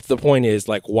 The point is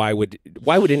like why would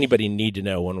anybody need to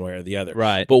know one way or the other?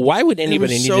 Right. But why would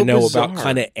anybody was need so to know bizarre. about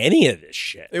kind of any of this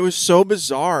shit? It was so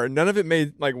bizarre. None of it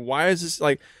made like. Why is this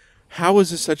like? How is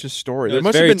this such a story? It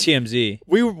was very TMZ.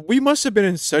 We must have been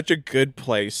in such a good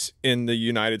place in the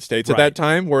United States at Right. that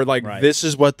time, where like Right. this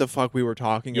is what the fuck we were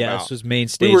talking Yeah, about. this was main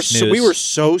stage we were news. we were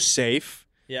so safe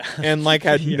yeah, and like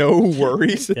had no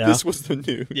worries that Yeah. this was the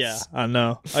news. yeah. I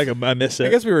know. I miss it. I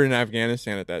guess we were in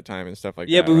Afghanistan at that time and stuff like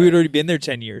yeah, that. but right? we'd already been there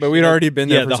 10 years. But we'd already been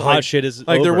there. Yeah, for the so- hot like, shit is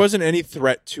like there over. wasn't any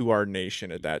threat to our nation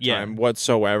at that Yeah. time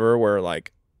whatsoever. Where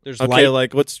like There's okay,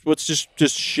 light. like let's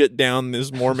just shit down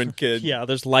this Mormon kid. Yeah,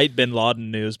 there's light Bin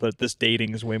Laden news, but this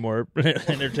dating is way more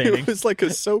entertaining. It was like a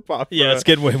soap opera. Yeah, it's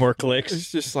getting way more clicks.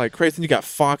 It's just like crazy. And you got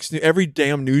Fox News. Every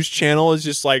damn news channel is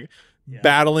just like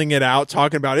battling it out,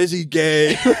 talking about is he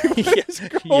gay? What's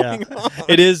going on?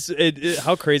 It is.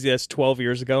 How crazy that's 12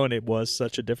 years ago, and it was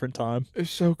such a different time. It's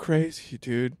so crazy,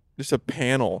 dude. Just a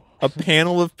panel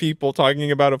of people talking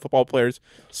about a football player's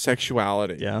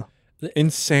sexuality. Yeah.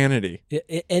 Insanity.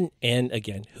 And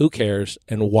again, who cares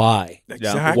and why?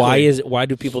 Exactly. Why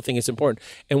do people think it's important?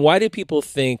 And why do people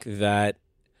think that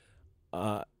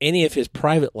any of his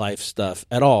private life stuff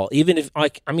at all, even if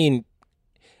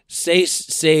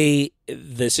say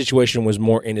the situation was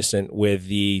more innocent with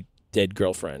the dead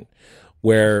girlfriend,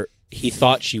 where he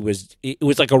thought it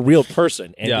was like a real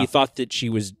person, and he thought that she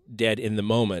was dead in the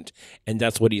moment, and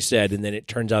that's what he said, and then it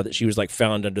turns out that she was like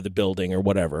found under the building or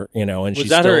whatever, and Was she's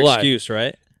that still her alive. excuse,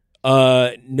 right?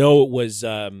 No, it was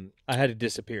I had to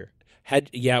disappear.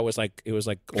 it was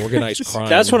like organized crime.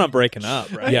 That's when I'm breaking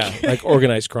up, right? yeah, like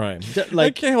organized crime. I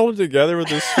Like, can't hold it together with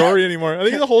this story anymore. I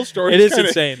think the whole story It is kinda,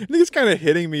 insane. I think it's kind of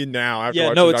hitting me now after yeah,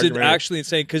 watching no, the it's documentary. actually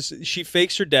insane because she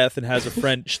fakes her death and has a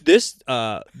friend. This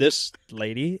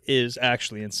lady is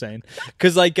actually insane.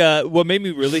 Because like, what made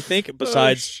me really think,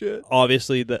 besides shit.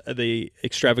 obviously the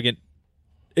extravagant,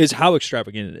 is how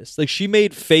extravagant it is. Like she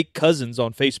made fake cousins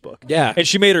on Facebook. Yeah. and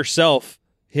she made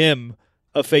him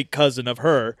a fake cousin of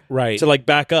her, Right. to like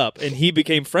back up, and he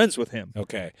became friends with him,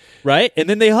 Okay. right? And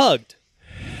then they hugged.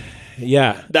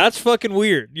 Yeah. That's fucking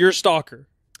weird. You're a stalker.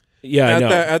 Yeah. I know.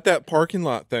 At that parking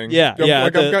lot thing. Yeah, yeah,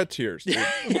 Like the- I've got tears, dude.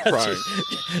 I'm crying.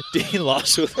 Dean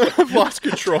lost with. I've lost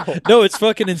control. No, it's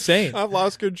fucking insane. I've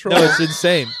lost control. No, it's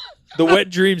insane. The wet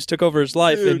dreams took over his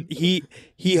life, and he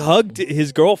hugged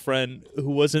his girlfriend who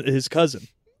wasn't his cousin.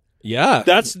 Yeah.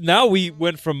 That's now we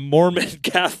went from Mormon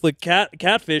Catholic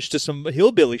catfish to some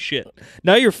hillbilly shit.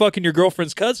 Now you're fucking your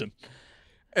girlfriend's cousin.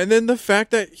 And then the fact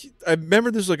that I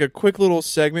remember there's like a quick little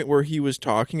segment where he was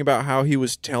talking about how he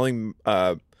was telling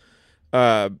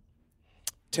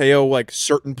Teo like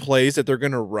certain plays that they're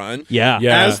gonna run. Yeah,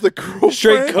 Yeah. As the girlfriend.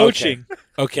 straight coaching.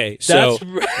 Okay. So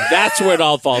That's- that's where it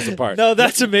all falls apart. No,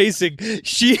 that's amazing.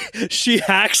 She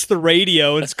hacks the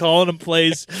radio and is calling him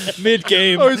plays mid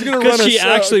game. Oh, he's gonna because run a she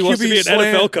actually wants to QB be an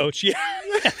slant. NFL coach. Yeah,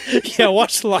 yeah.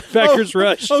 Watch the linebackers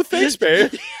rush. Oh, thanks,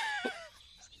 babe.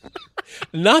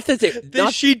 Not that they.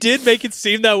 Not, She did make it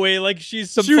seem that way, like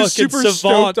she's some She was fucking super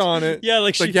savant stoked on it. Yeah, like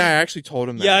It's she. like, yeah, I actually told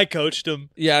him that. Yeah, I coached him.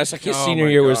 yeah, it's like his Oh senior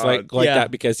my year was God. like Yeah.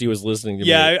 that because he was listening to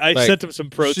Yeah, me. I Like, sent him some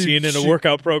protein in a she-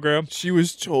 workout program. She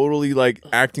was totally like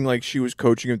acting like she was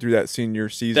coaching him through that senior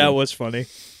season. That was funny.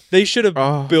 They should have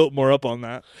Oh. built more up on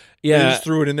that. They Yeah. just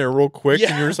threw it in there real quick,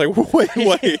 Yeah. and you're just like,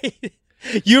 wait.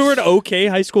 You were an okay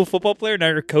high school football player. Now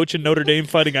you're coaching Notre Dame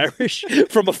Fighting Irish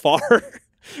from afar.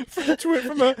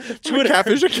 from a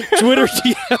catfish account. Twitter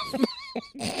DM.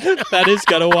 That is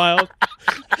kind of wild.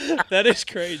 That is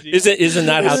crazy. Isn't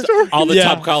that how all the Yeah.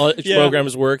 top college Yeah.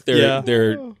 programs work?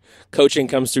 Their coaching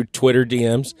comes through Twitter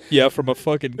DMs. Yeah, from a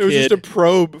fucking It was kid. just a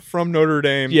probe from Notre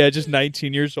Dame. Yeah, just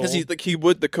 19 years old. Because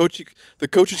the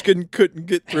coaches couldn't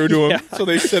get through to him, Yeah. so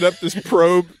they set up this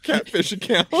probe catfish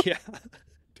account. Yeah.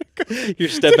 Your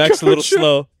step back's a little coach him.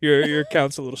 slow. Your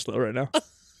account's a little slow right now.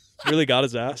 Really got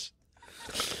his ass.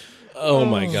 Oh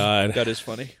my God. That is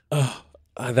funny.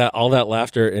 All that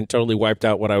laughter and totally wiped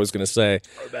out what I was going to say.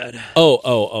 Our bad. Coach of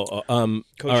all the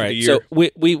right. year.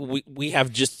 So we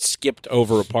have just skipped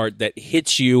over a part that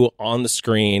hits you on the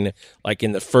screen, like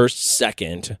in the first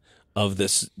second of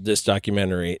this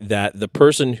documentary, that the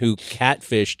person who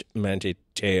catfished Manti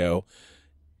Te'o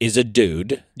is a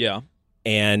dude,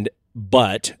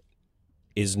 but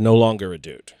is no longer a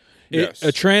dude. Yes.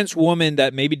 A trans woman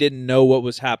that maybe didn't know what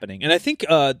was happening. And I think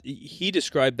he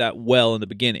described that well in the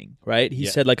beginning, right? He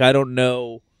said, like, I don't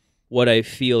know what I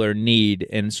feel or need,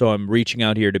 and so I'm reaching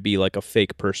out here to be like a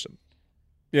fake person.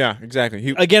 Yeah,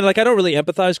 exactly. Again, like, I don't really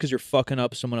empathize because you're fucking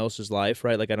up someone else's life,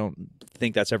 right? Like, I don't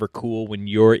think that's ever cool when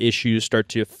your issues start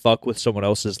to fuck with someone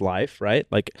else's life, right?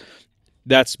 Like,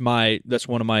 that's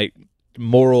one of my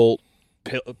moral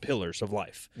pillars of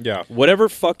life. Yeah. Whatever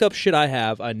fucked up shit I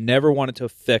have, I never want it to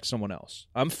affect someone else.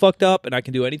 I'm fucked up and I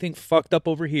can do anything fucked up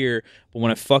over here, but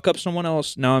when I fuck up someone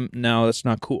else, now that's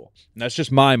not cool. And that's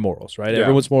just my morals, right? Yeah.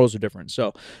 Everyone's morals are different.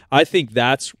 So I think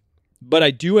but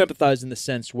I do empathize in the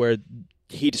sense where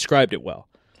he described it well.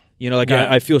 You know, like,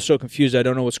 I feel so confused. I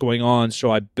don't know what's going on.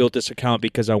 So I built this account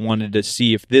because I wanted to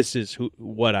see if this is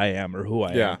what I am or who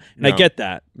I am. And I get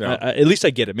that. Yeah. At least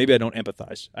I get it. Maybe I don't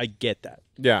empathize. I get that.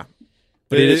 Yeah.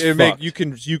 But you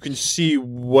can see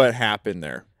what happened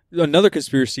there. Another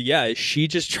conspiracy, is she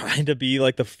just trying to be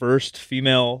like the first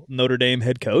female Notre Dame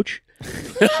head coach?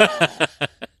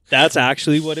 That's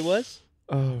actually what it was?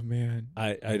 Oh, man.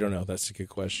 I don't know. That's a good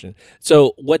question.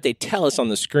 So what they tell us on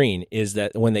the screen is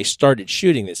that when they started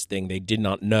shooting this thing, they did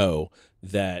not know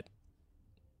that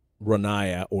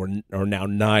Ronaya, or now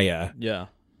Naya,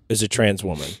 is a trans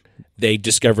woman. They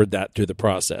discovered that through the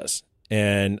process.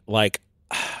 And, like,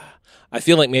 I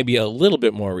feel like maybe a little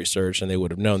bit more research, and they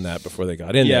would have known that before they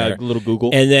got in there. Yeah, a little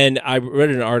Google. And then I read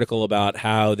an article about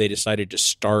how they decided to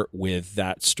start with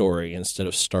that story instead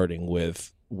of starting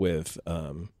with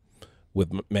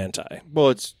Manti. Well,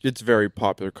 it's very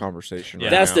popular conversation right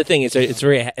That's now. the thing. It's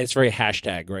very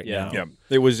hashtag right now. Yeah.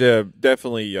 It was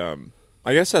definitely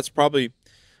I guess that's probably,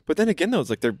 but then again though, it's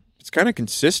like it's kind of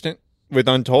consistent with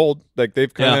Untold. Like,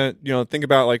 they've kind of think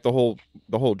about, like, the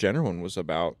whole gender one was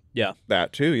about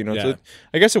that too, So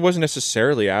I guess it wasn't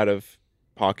necessarily out of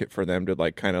pocket for them to,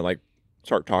 like, kind of, like,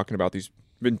 start talking about these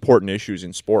important issues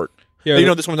in sport. Yeah,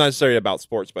 this one's not necessarily about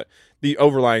sports, but the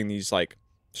overlying these, like,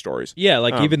 stories. Yeah,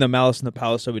 like, even the Malice in the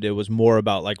Palace that we did was more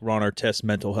about, like, Ron Artest's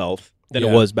mental health than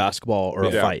it was basketball or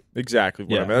a fight. Exactly.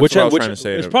 Yeah. That's what I was trying to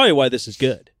say. It's probably why this is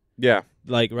good. Yeah.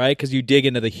 Like, right? Because you dig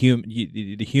into the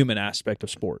human aspect of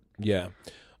sport. Yeah.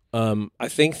 I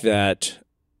think that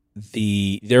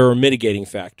there are mitigating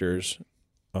factors.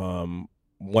 One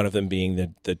of them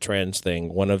being the trans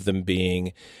thing. One of them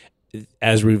being,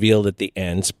 as revealed at the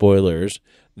end, spoilers,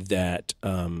 that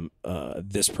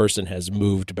this person has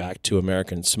moved back to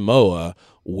American Samoa,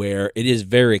 where it is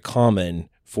very common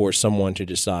for someone to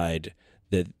decide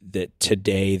that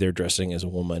today they're dressing as a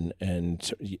woman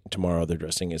and tomorrow they're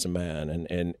dressing as a man,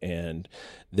 and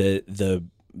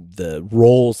the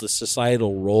roles, the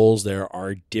societal roles there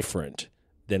are different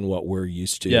than what we're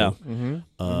used to. Yeah.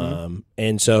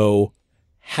 And so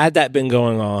had that been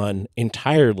going on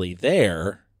entirely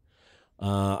there,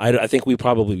 I think we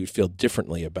probably would feel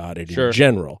differently about it in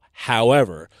general.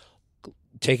 However,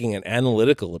 taking an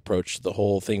analytical approach to the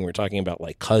whole thing, we're talking about,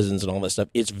 like, cousins and all that stuff,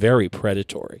 it's very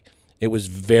predatory. It was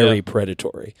very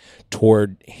predatory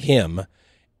toward him.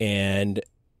 And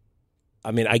I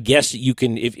mean, I guess you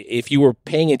can, if you were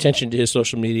paying attention to his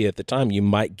social media at the time, you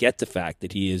might get the fact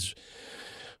that he is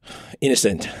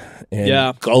innocent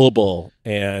and gullible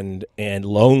and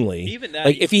lonely. Even that,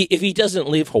 like, if he doesn't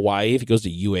leave Hawaii, if he goes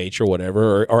to UH or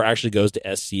whatever, or actually goes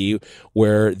to SC,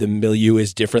 where the milieu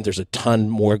is different, there's a ton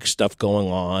more stuff going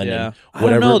on. Yeah, and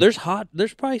whatever. I don't know.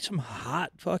 There's probably some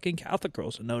hot fucking Catholic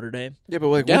girls in Notre Dame. Yeah, but,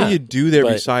 like, what do you do there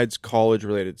besides college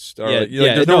related stuff?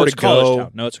 There's nowhere to go.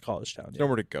 Town. No, it's a college town. There's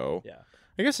nowhere to go. Yeah.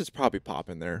 I guess it's probably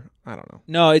popping there. I don't know.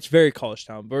 No, it's very college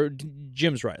town. But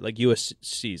Jim's right. Like,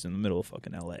 USC's in the middle of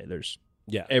fucking LA. There's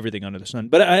everything under the sun.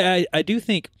 But I do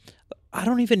think, I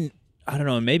don't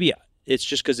know, maybe it's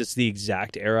just because it's the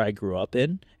exact era I grew up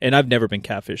in. And I've never been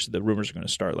catfished. The rumors are going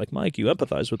to start. Like, Mike, you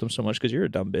empathize with them so much because you're a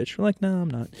dumb bitch. We're like, no, I'm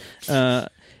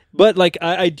not. But, like,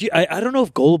 I don't know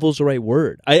if gullible is the right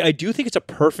word. I do think it's a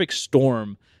perfect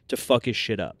storm to fuck his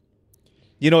shit up.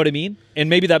 You know what I mean? And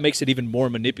maybe that makes it even more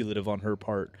manipulative on her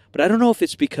part. But I don't know if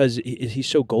it's because he's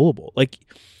so gullible. Like,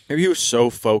 maybe he was so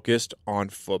focused on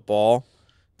football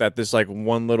that this, like,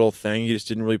 one little thing he just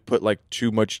didn't really put, like,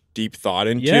 too much deep thought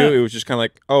into. Yeah. It was just kind of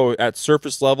like, oh, at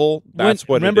surface level, that's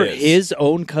what remember it is. His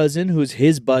own cousin, who's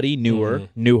his buddy, knew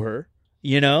her.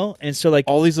 And so like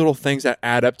all these little things that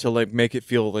add up to like make it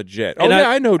feel legit. And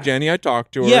I know Jenny. I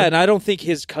talked to her. Yeah, and I don't think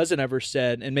his cousin ever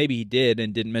said, and maybe he did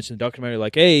and didn't mention the documentary,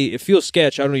 like, hey, it feels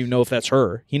sketch. I don't even know if that's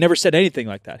her. He never said anything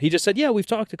like that. He just said, yeah, we've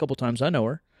talked a couple times. I know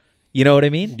her. You know what I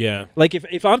mean? Yeah. Like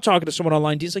if I'm talking to someone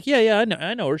online, Dean's like, yeah,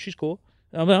 I know her. She's cool.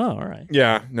 I'm like, oh, all right.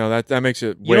 Yeah, no, that makes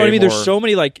it. You know what I mean? There's so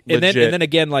many like, and legit. then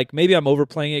again, like maybe I'm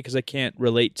overplaying it because I can't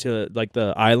relate to like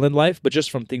the island life, but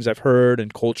just from things I've heard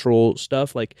and cultural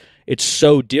stuff, like it's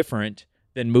so different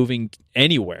than moving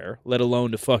anywhere, let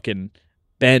alone to fucking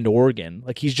Bend, Oregon.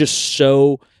 Like he's just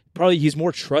so probably he's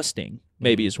more trusting.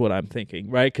 Maybe is what I'm thinking,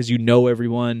 right? Because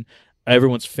everyone.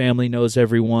 Everyone's family knows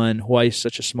everyone. Hawaii's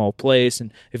such a small place,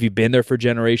 and if you've been there for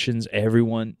generations,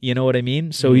 everyone, you know what I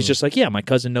mean? So he's just like, yeah, my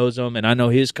cousin knows him, and I know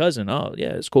his cousin. Oh,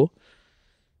 yeah, it's cool.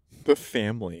 The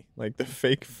family, like the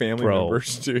fake family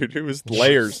members, dude. It was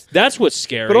layers. That's what's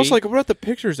scary. But also, like, what about the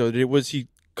pictures, though? Was he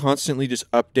constantly just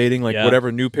updating, like,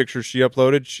 whatever new pictures she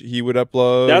uploaded, he would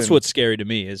upload? That's what's scary to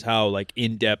me, is how, like,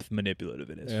 in-depth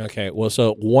manipulative it is. Okay, well,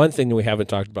 so one thing that we haven't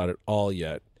talked about at all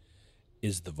yet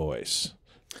is the voice.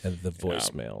 And the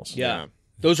voicemails. Yeah.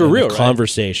 Those are real, right?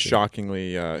 Conversation.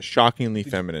 Shockingly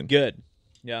feminine. Good.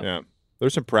 Yeah.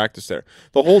 There's some practice there.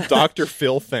 The whole Dr.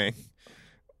 Phil thing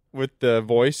with the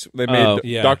voice, they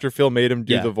made Dr. Phil made him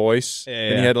do the voice.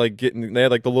 And he had like they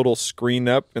had like the little screen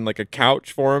up and like a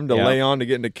couch for him to lay on to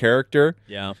get into character.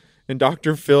 Yeah. And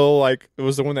Dr. Phil, like, it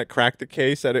was the one that cracked the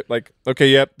case at it, like, okay,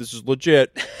 yep, this is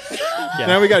legit.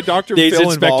 Now we got Dr.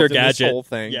 Phil involved in this whole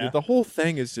thing. Yeah. The whole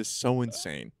thing is just so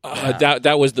insane.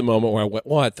 That was the moment where I went,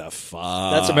 what the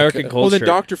fuck? That's American culture. Well, then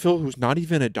Dr. Phil, who's not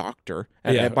even a doctor,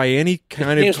 by any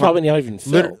kind of... He's probably not even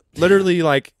Phil. Literally,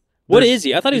 like... What is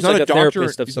he? I thought he was like a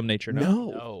therapist of he's, some nature.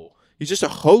 No. He's just a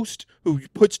host who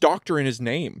puts doctor in his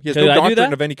name. He has Did no I do doctorate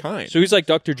that? of any kind. So he's like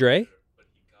Dr. Dre?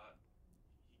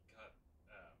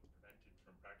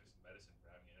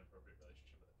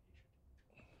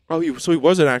 Oh, so he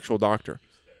was an actual doctor.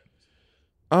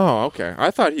 Oh, okay.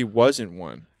 I thought he wasn't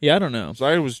one. Yeah, I don't know. So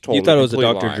I was told You thought it was a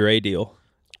complete Dr. lie. Dre deal.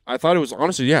 I thought it was,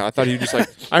 honestly, I thought he just like,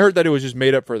 I heard that it was just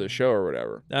made up for the show or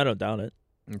whatever. I don't doubt it.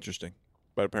 Interesting.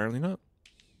 But apparently not.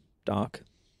 Doc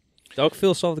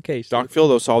Phil solved the case. Doc Phil,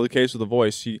 though, solved the case with a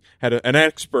voice. He had an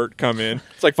expert come in.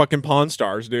 It's like fucking Pawn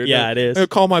Stars, dude. Yeah, it is. I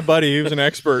call my buddy. He was an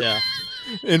expert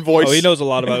in voice. Oh, he knows a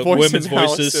lot about women's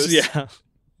voices. analysis. Yeah.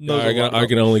 I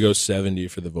can only go 70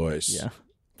 for the voice. Yeah.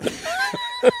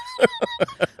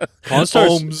 Pawn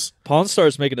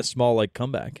Stars making a small like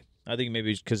comeback. I think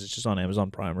maybe because it's just on Amazon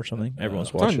Prime or something.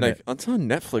 Everyone's watching it. It's on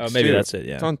Netflix. Oh, maybe too. that's it.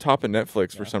 Yeah, it's on top of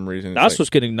Netflix for some reason. That's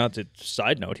what's getting. Not to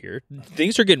side note here.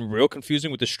 Things are getting real confusing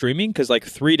with the streaming because like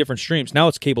 3 different streams now.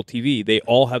 It's cable TV. They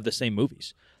all have the same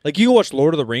movies. Like you can watch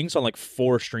Lord of the Rings on like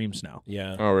 4 streams now.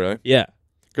 Yeah. Oh really? Yeah.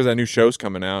 Because that new show's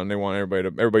coming out and they want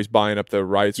everybody's buying up the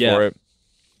rights for it.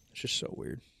 It's just so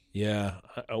weird. Yeah,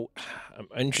 I'm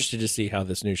interested to see how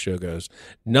this new show goes.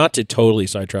 Not to totally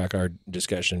sidetrack our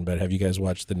discussion, but have you guys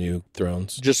watched the new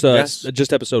Thrones? Just Yes.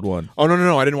 just episode 1. Oh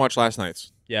no! I didn't watch last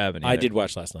night's. Yeah, I haven't. I did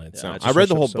watch last night. Yeah, I read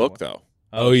the whole episode book 1. though.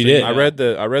 Oh, you did? I read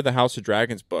the House of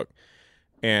Dragons book,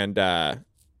 and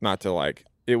not to like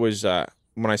it was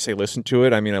when I say listen to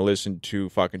it, I mean I listened to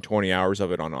fucking 20 hours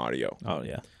of it on audio. Oh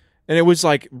yeah. And it was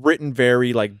like written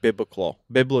very like biblical.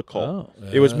 Oh.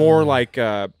 It was more like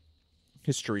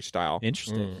history style.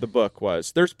 Interesting. The book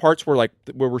was. There's parts where like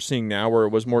where we're seeing now where it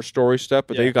was more story stuff,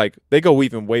 but they go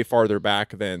even way farther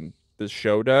back than the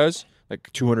show does,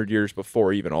 like 200 years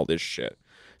before even all this shit.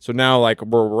 So now like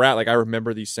where we're at, like I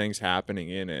remember these things happening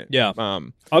in it. Yeah.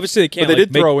 Obviously they can't. But they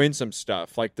like, did throw in some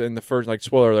stuff, like in the first, like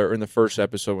spoiler alert, in the first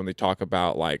episode when they talk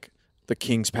about like the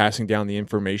kings passing down the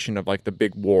information of like the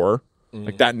big war.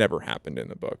 Like that never happened in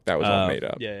the book. That was all made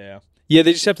up. Yeah. They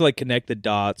just have to like connect the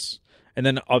dots. And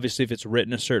then obviously if it's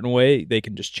written a certain way, they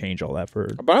can just change all that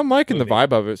for. But I'm liking the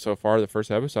vibe of it so far. The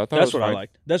first episode, I thought That's it was what I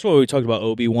liked. That's why we talked about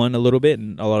Obi-Wan a little bit,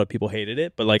 and a lot of people hated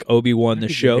it. But like Obi-Wan, the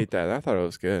show, hate that. I thought it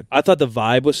was good. I thought the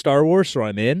vibe was Star Wars, so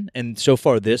I'm in. And so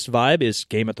far, this vibe is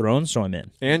Game of Thrones, so I'm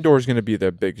in. Andor's going to be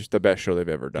the best show they've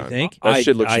ever done. You think? That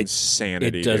shit looks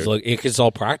insanity. It does look. It's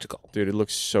all practical, dude. It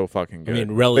looks so fucking good. I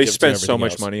mean, relative they spent to so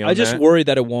much else. money on I just that. worry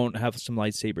that it won't have some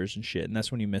lightsabers and shit, and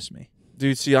that's when you miss me.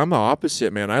 Dude, see, I'm the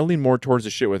opposite, man. I lean more towards the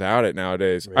shit without it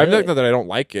nowadays. Really? Not that I don't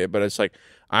like it, but it's like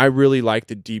I really like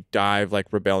the deep dive, like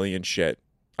rebellion shit.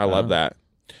 I love that.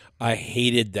 I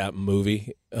hated that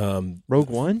movie. Rogue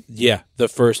One? Yeah, the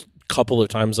first couple of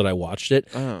times that I watched it,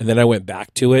 and then I went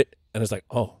back to it, and I was like,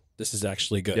 oh, this is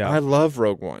actually good. Yeah. I love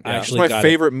Rogue One. I It's actually my got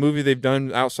favorite movie they've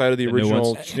done outside of the The new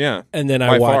original. ones? Yeah. And then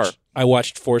By far. I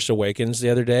watched Force Awakens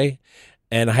the other day,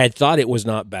 And I had thought it was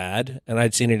not bad, and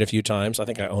I'd seen it a few times. I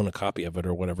think I own a copy of it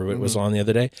or whatever. But it was on the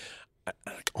other day.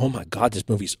 Oh my God, this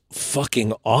movie's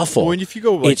fucking awful. Well, and if you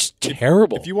go, like, it's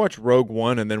terrible. If you watch Rogue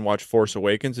One and then watch Force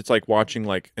Awakens, it's like watching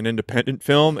like an independent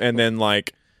film and then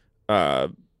like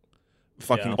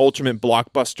fucking ultimate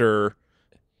blockbuster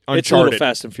Uncharted. It's a little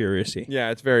Fast and Furious-y. Yeah,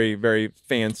 it's very, very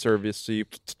fan service-y.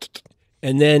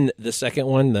 And then the second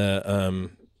one, the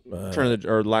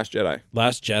Last Jedi.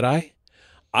 Last Jedi,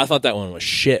 I thought that one was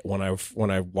shit when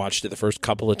I watched it the first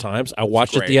couple of times. I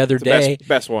watched it the other day.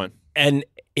 Best one. And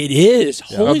it is.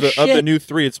 Yeah, Holy shit. Of the new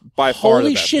three, it's by far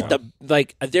the best shit. one.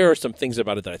 There are some things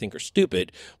about it that I think are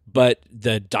stupid, but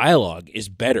the dialogue is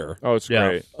better. Oh, it's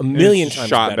great. A million it's times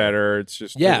shot better. It's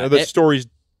just Yeah, the story's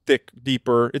thick,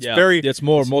 deeper. It's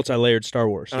more multi-layered Star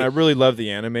Wars. And I really love the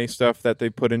anime stuff that they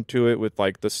put into it with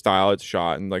like the style it's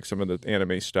shot, and like some of the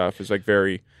anime stuff is like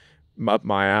very up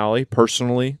my alley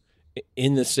personally.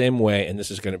 In the same way, and this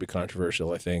is going to be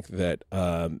controversial, I think, that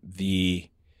the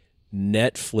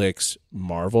Netflix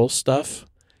Marvel stuff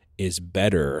is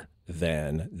better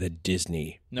than the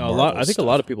Disney. No, Marvel I think stuff. a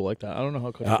lot of people like that. I don't know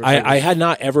how. Controversial I had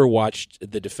not ever watched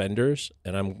The Defenders,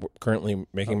 and I'm currently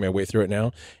making my way through it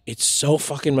now. It's so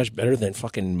fucking much better than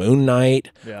fucking Moon Knight.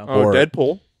 Yeah. Or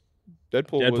Deadpool.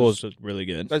 Deadpool is really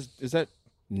good. Is that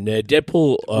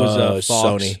Deadpool was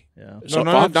Fox. Sony. Yeah. So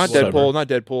no, Fox? not Deadpool. Whatever. Not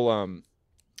Deadpool.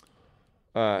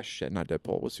 Not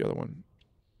Deadpool. What's the other one?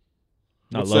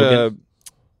 Not What's, Logan.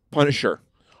 Punisher.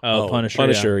 Oh, Punisher.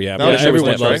 Punisher, yeah. That was Punisher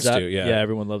everyone was loves Netflix that. too, Yeah,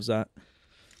 everyone loves that.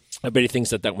 I bet he thinks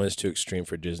that one is too extreme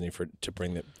for Disney to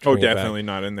bring it. Oh, bring it back. definitely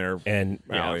not in their And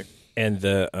alley. and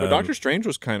the But Doctor Strange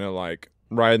was kind of like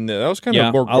riding that was kind Yeah,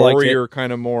 of more I liked gory or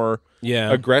kind of more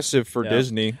aggressive for Yeah.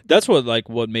 Disney. That's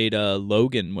what made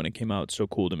Logan when it came out so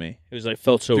cool to me. It was like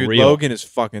felt so Dude, real. Logan is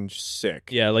fucking sick.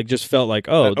 Yeah, like just felt like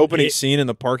that opening scene in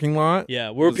the parking lot.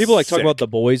 Yeah, where was people like talk sick. about The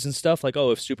Boys and stuff, like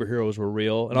if superheroes were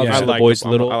real, and Yeah. obviously I The Boys I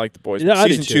like the boys. Yeah, I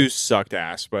do Season too. 2 sucked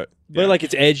ass, but like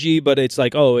it's edgy, but it's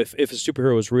like if a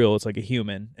superhero was real, it's like a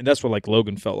human, and that's what like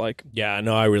Logan felt like. Yeah,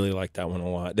 no, I really like that one a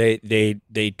lot.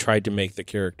 They tried to make the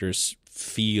characters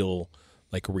feel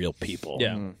like real people.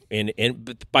 Yeah.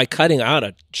 But by cutting out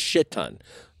a shit ton.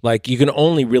 Like you can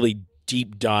only really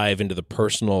deep dive into the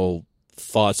personal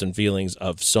thoughts and feelings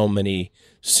of so many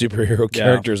superhero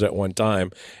characters at one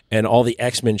time, and all the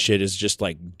X-Men shit is just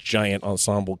like giant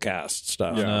ensemble cast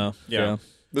stuff. Yeah.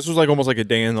 This was like almost like a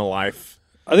day in the life.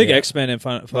 I think X-Men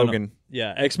and Logan.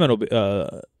 Yeah, X-Men will be,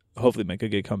 hopefully make a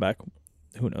good comeback.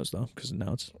 Who knows though? Because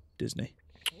now it's Disney.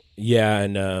 Yeah,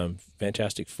 and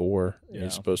Fantastic Four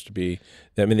is supposed to be.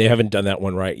 I mean, they haven't done that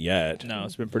one right yet. No,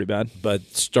 it's been pretty bad.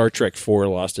 But Star Trek 4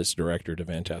 lost its director to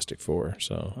Fantastic Four,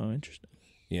 so interesting.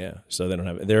 yeah, so they don't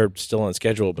have. They're still on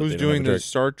schedule, but Who's they don't doing have a the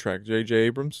Star Trek? J.J.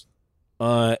 Abrams?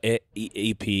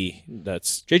 EP.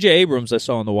 That's J.J. Abrams. I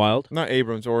saw in the wild. Not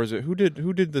Abrams, or is it who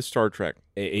did the Star Trek?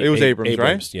 it was Abrams,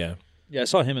 right? Yeah. Yeah, I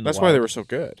saw him in the That's wild. why they were so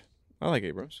good. I like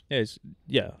Abrams.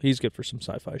 Yeah, he's good for some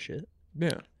sci-fi shit.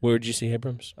 Yeah. Where did you see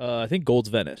Abrams? I think Gold's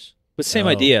Venice. But same Oh.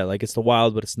 idea. Like it's the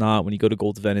wild, but it's not. When you go to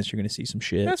Gold's Venice, you're going to see some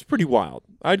shit. That's pretty wild.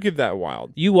 I'd give that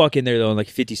wild. You walk in there though, and like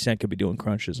 50 Cent could be doing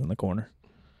crunches in the corner,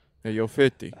 Hey, yo,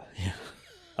 50.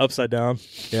 upside down.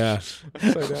 Yeah.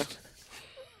 Upside down.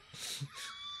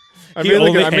 I He made, like,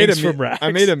 only I, made hangs a from meme, racks.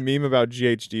 I made a meme about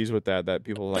GHDs with that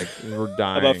people like were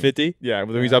dying. About 50. Yeah,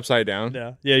 when he's upside down.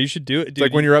 Yeah, you should do it. It's Dude.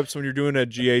 like when you're doing when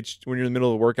you're in the middle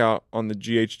of a workout on the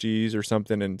GHDs or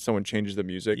something, and someone changes the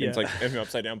music, and it's Yeah. like him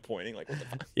upside down pointing, like what the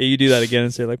fuck? Yeah, you do that again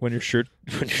and say like when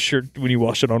you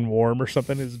wash it on warm or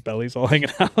something, his belly's all hanging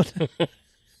out.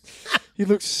 He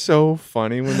looked so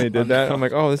funny when they did that. I'm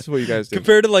like, oh, this is what you guys did.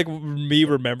 Compared to like me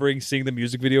remembering seeing the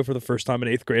music video for the first time in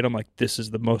 8th grade, I'm like, this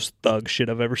is the most thug shit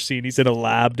I've ever seen. He's in a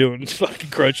lab doing fucking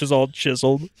crunches all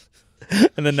chiseled,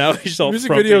 and then now he's all Music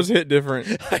frumpy. videos hit different.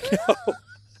 I know.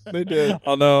 They did.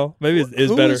 I know. Maybe it's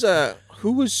Who better.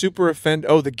 who was super offended?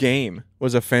 Oh, The Game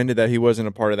was offended that he wasn't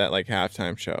a part of that like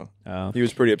halftime show. Oh. He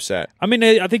was pretty upset. I mean,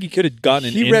 I think he could have gotten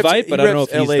an He invite, but I don't know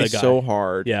if reps he's LA the guy. so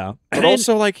hard. Yeah, But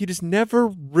also, like, he just never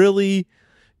really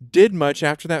did much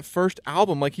after that first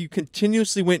album. Like, he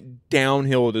continuously went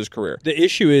downhill with his career. the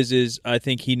issue is I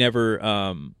think he never,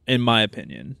 in my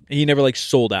opinion, he never like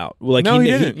sold out. Like No, he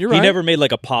didn't. You're he right. never made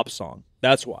like a pop song.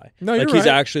 That's why. No, like you're he's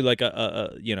right. actually like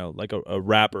a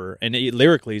rapper, and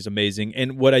lyrically he's amazing.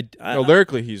 And what No,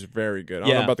 lyrically, he's very good. I don't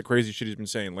Yeah. know about the crazy shit he's been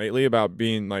saying lately about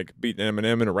being like beating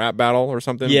Eminem in a rap battle or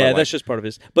something. yeah, but, like, that's just part of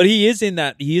his. But he is in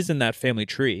that family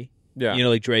tree. yeah. You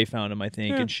know, like Dre found him, I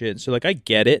think, Yeah. and shit. So like I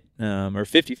get it. Or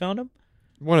 50 found him.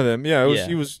 One of them. Yeah, it was. Yeah.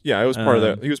 He was. Yeah, it was part of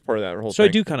that. He was part of that whole So thing.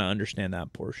 I do kind of understand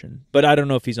that portion, but I don't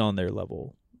know if he's on their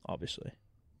level. Obviously,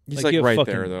 He's you have right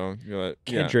fucking there though.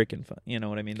 Kendrick and you know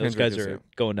what I mean. Those Kendrick guys is are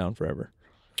it. going down forever.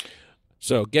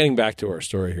 So getting back to our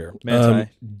story here,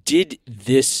 Manti. did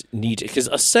this need to? Because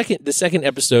the second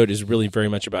episode is really very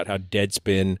much about how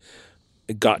Deadspin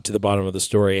got to the bottom of the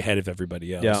story ahead of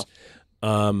everybody else.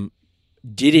 Yeah.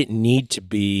 Did it need to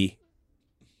be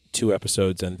 2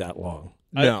 episodes and that long?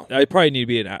 No. I probably need to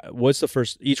be what's the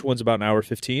first? Each one's about an hour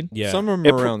 15. Yeah, Some of them It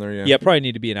are pro- around there. Yeah, probably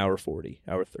need to be an hour 40,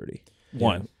 hour 30.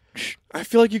 One. I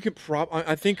feel like you could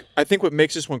I think what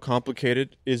makes this one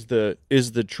complicated is the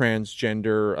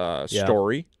transgender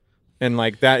story, and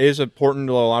like that is important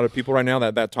to a lot of people right now.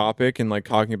 That topic and like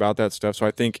talking about that stuff. So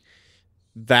I think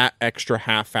that extra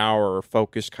half hour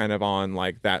focused kind of on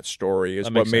like that story is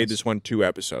That what makes made sense. this one 2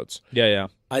 episodes. Yeah.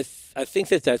 I think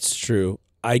that's true.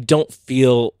 I don't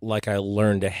feel like I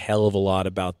learned a hell of a lot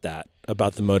about that,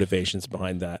 about the motivations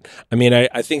behind that. I mean,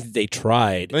 I think that they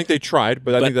tried. I think they tried,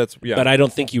 but I think that's But I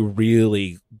don't think you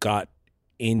really got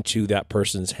into that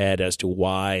person's head as to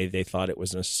why they thought it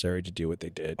was necessary to do what they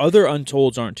did. Other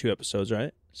Untolds aren't 2 episodes,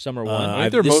 right? Some are 1. I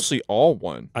think they're mostly all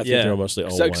one. I think they're mostly all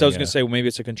one. Because I was going to say, well, maybe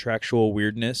it's a contractual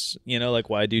weirdness, like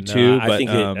why do 2. No, but,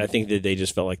 I think that they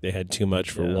just felt like they had too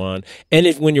much for one. And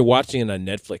when you're watching it on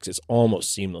Netflix, it's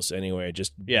almost seamless anyway. It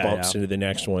just bumps into the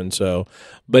next one. So,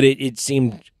 but it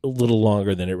seemed a little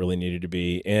longer than it really needed to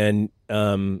be. And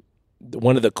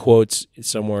one of the quotes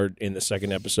somewhere in the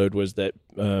second episode was that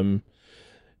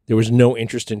there was no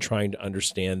interest in trying to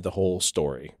understand the whole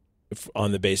story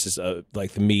on the basis of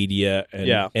like the media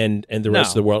and the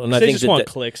rest of the world. And I they think just want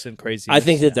clicks and crazy. I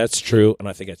think that's true, and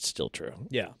I think it's still true.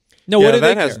 Yeah. No, what do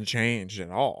that they hasn't care? changed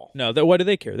at all. No, why do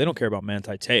they care? They don't care about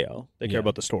Manti Te'o. They care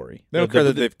about the story. They don't care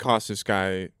that they've cost this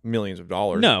guy millions of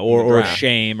dollars. No, in the or draft.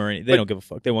 shame or anything. They don't give a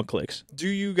fuck. They want clicks. Do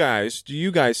you guys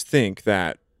think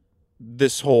that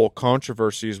this whole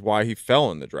controversy is why he fell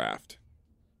in the draft?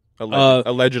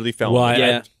 Allegedly fell. Well, in the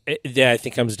draft. I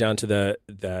think it comes down to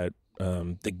the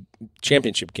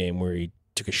championship game where he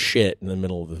took a shit in the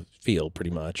middle of the field,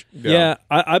 pretty much. Yeah,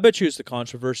 I bet you it's the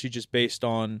controversy just based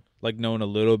on like knowing a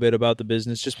little bit about the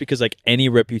business, just because like any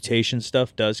reputation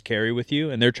stuff does carry with you,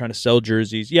 and they're trying to sell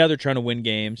jerseys. Yeah, they're trying to win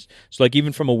games. So like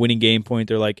even from a winning game point,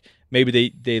 they're like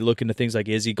maybe they look into things like,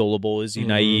 is he gullible? Is he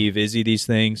naive? Is he these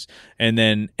things? And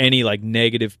then any like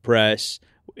negative press,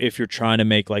 if you're trying to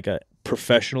make like a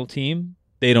professional team,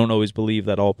 they don't always believe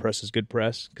that all press is good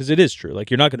press, because it is true.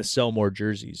 Like you're not going to sell more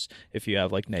jerseys if you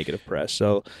have like negative press.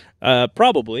 So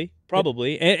probably,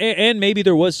 and maybe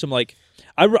there was some like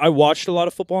I watched a lot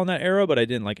of football in that era, but I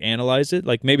didn't like analyze it.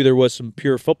 Like maybe there was some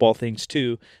pure football things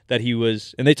too that he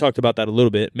was, and they talked about that a little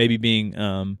bit. Maybe being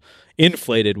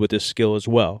inflated with his skill as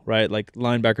well, right? Like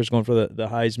linebackers going for the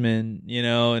Heisman,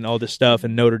 and all this stuff,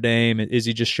 and Notre Dame. Is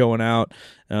he just showing out?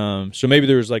 So maybe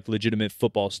there was like legitimate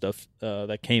football stuff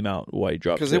that came out while he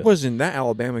dropped. Because it wasn't, that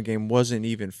Alabama game wasn't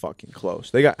even fucking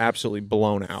close. They got absolutely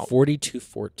blown out.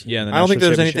 42-14. Yeah, I don't think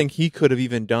there's anything he could have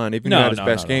even done, even if he had his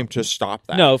best game, no. to stop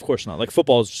that. No, of course not. Like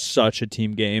football is such a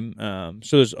team game,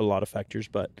 so there's a lot of factors.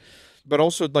 But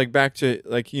also like back to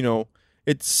like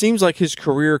it seems like his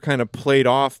career kind of played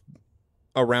off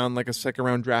around like a second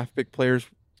round draft pick players.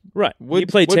 Right, he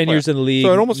played 10 years in the league.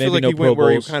 So it almost feels like he went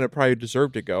where he Bowls. kind of probably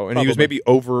deserved to go, and Probably. he was maybe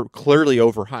clearly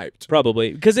overhyped.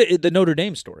 Probably because the Notre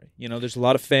Dame story. There's a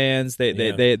lot of fans.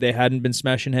 They hadn't been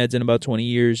smashing heads in about 20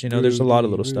 years. There's a lot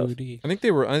of little stuff. I think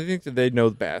that they know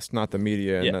best, not the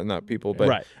media and not people, but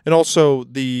Right. And also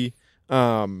the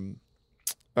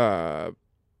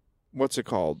what's it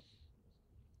called?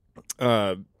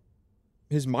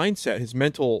 His mindset, his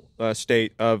mental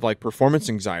state of like performance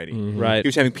anxiety. Right. He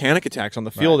was having panic attacks on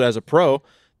the field as a pro.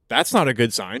 That's not a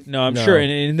good sign. No, I'm sure.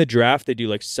 And in the draft, they do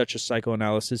like such a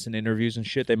psychoanalysis and interviews and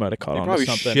shit. They might have caught They on probably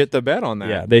to something. shit the bed on that.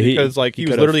 Yeah, because like he he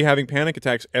was could've. literally having panic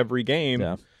attacks every game,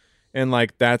 Yeah. and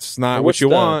like that's not And what you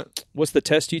want. What's the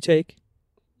test you take?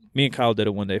 Me and Kyle did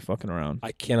it one day, fucking around.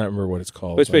 I cannot remember what it's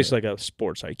called. But it's basically like a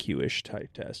sports IQ-ish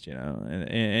type test,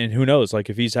 and who knows? Like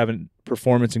if he's having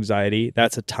performance anxiety,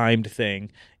 that's a timed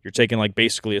thing. You're taking like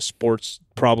basically a sports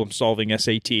problem-solving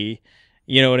SAT.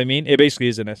 You know what I mean? It basically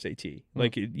is an SAT.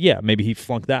 Like, yeah, maybe he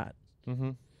flunked that.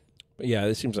 Yeah,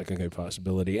 this seems like a good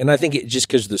possibility. And I think just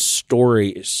because the story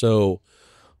is so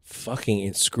fucking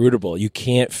inscrutable, you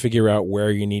can't figure out where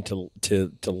you need to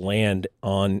land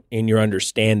in your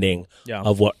understanding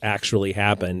of what actually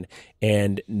happened.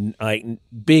 And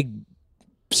big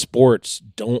sports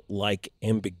don't like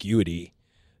ambiguity.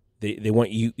 They want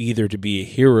you either to be a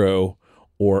hero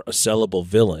or a sellable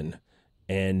villain,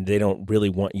 and they don't really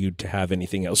want you to have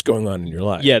anything else going on in your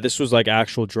life. Yeah, this was like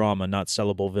actual drama, not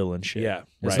sellable villain shit. Yeah,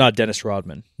 It's right. not Dennis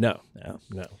Rodman. No. Yeah.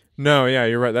 No. No, yeah,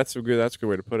 you're right. That's a good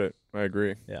way to put it. I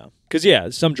agree. Yeah,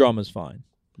 because some drama's fine.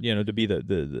 To be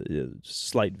the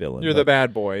slight villain. You're the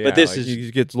bad boy. But this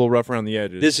you get a little rough around the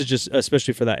edges. This is just,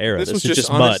 especially for that era. This was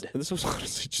just honest, mud. This was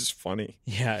honestly just funny.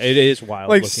 Yeah, it is wild.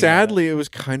 Like, sadly, it was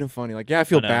kind of funny. Like, I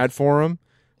feel bad for him,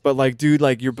 but like, dude,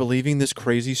 like, you're believing this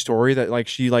crazy story that like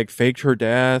she like faked her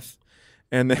death.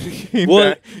 And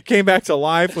then came back to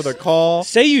life with a call.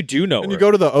 Say you do know her. And you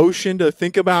go to the ocean to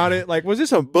think about it. Like, was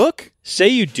this a book? Say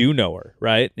you do know her,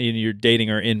 right? You're dating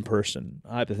her in person,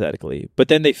 hypothetically. But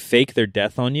then they fake their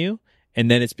death on you, and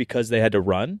then it's because they had to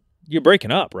run. You're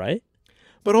breaking up, right?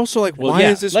 But also, like, why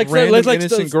is this random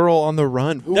innocent girl on the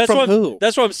run? Who?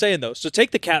 That's what I'm saying, though. So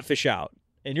take the catfish out,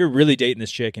 and you're really dating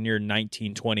this chick, and you're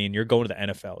 19, 20, and you're going to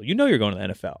the NFL. You know you're going to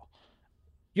the NFL.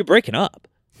 You're breaking up.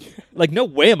 Like, no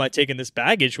way am I taking this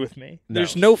baggage with me. No.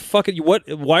 There's no fucking...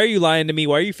 Why are you lying to me?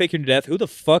 Why are you faking your death? Who the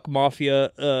fuck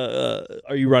mafia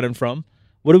are you running from?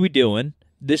 What are we doing?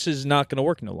 This is not going to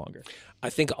work no longer. I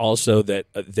think also that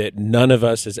none of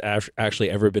us has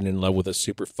actually ever been in love with a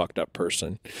super fucked up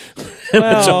person.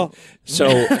 Well,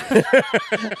 so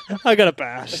I got a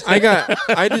pass.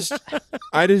 I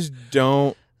just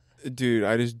don't, dude.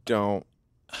 I just don't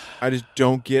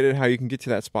get it. How you can get to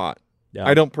that spot? Yeah.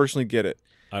 I don't personally get it.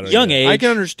 Young age. I can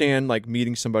understand like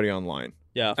meeting somebody online.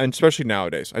 Yeah. And especially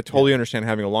nowadays. I totally understand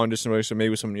having a long distance relationship,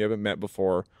 maybe with someone you haven't met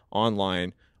before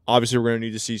online. Obviously, we're going to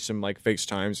need to see some like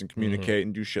FaceTimes and communicate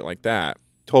and do shit like that.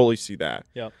 Totally see that.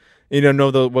 Yeah. No,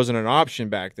 that wasn't an option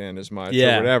back then as much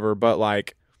or whatever. But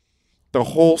like the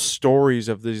whole stories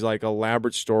of these like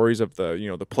elaborate stories of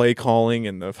the, the play calling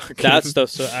and the fucking... That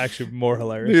stuff's actually more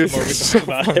hilarious the more we talk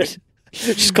about it.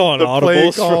 Just calling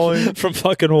audibles from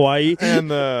fucking Hawaii.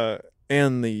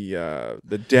 And the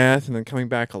death, and then coming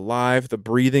back alive, the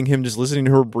breathing, him just listening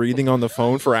to her breathing on the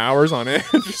phone for hours on end,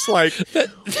 just like,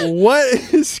 what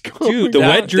is going on? Dude, the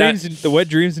wet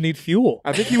dreams need fuel.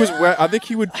 I think he was wet. I think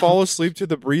he would fall asleep to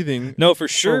the breathing. No, for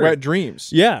sure. For wet dreams.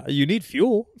 Yeah, you need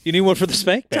fuel. You need one for the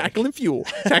spank bank. Tackling fuel.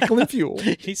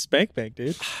 He's spank bank,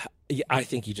 dude. Yeah, I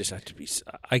think you just have to be.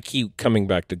 I keep coming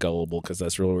back to gullible because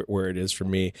that's really where it is for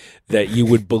me. That you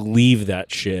would believe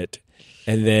that shit,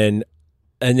 and then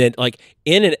like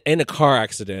in a car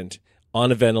accident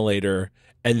on a ventilator,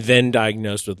 and then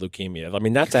diagnosed with leukemia. I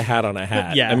mean, that's a hat on a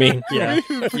hat. Yeah, I mean, yeah.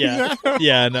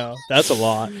 No, that's a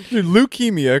lot. Dude,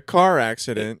 leukemia, car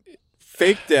accident,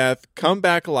 fake death, come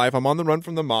back alive. I'm on the run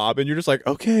from the mob, and you're just like,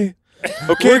 okay.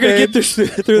 We're gonna get through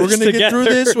We're gonna get through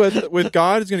this with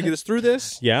God. Is gonna get us through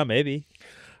this. Yeah, maybe.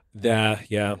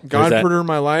 Yeah. God put her in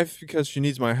my life because she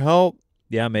needs my help.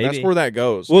 Yeah, maybe. That's where that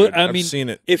goes. Well, dude. I've seen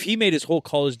it. If he made his whole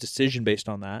college decision based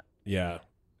on that, yeah,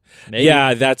 maybe.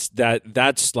 Yeah, that's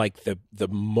like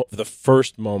the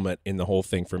first moment in the whole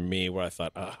thing for me where I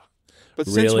thought, but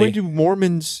really? Since when do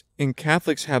Mormons and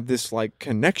Catholics have this like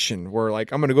connection where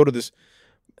like I'm a Mormon,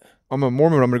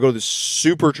 I'm gonna go to this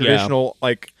super traditional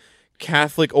like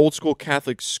Catholic, old school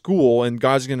Catholic school, and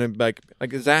God's gonna like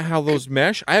is that how those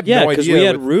mesh? I have no idea. Yeah, because we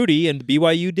had Rudy and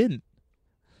BYU didn't.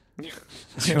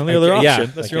 That's your only other option. Yeah,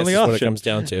 that's your only option. What it comes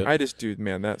down to. I just, dude,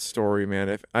 man, that story, man.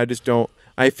 If I just don't,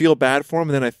 I feel bad for him,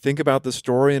 and then I think about the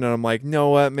story, and I'm like, you know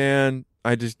what, man?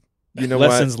 I just,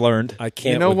 lessons learned. I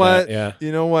can't. You know what? Yeah.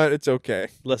 You know what? It's okay.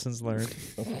 Lessons learned.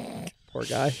 Poor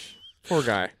guy. Poor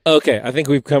guy. Okay, I think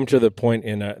we've come to the point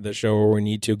in the show where we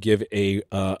need to give a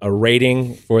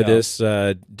rating for this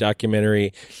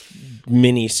documentary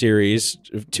mini series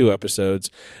of 2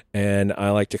 episodes, and I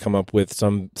like to come up with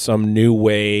some new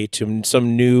way to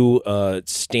some new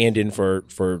stand-in for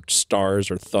stars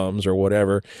or thumbs or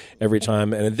whatever every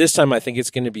time. And this time, I think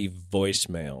it's going to be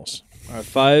voicemails. All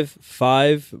right,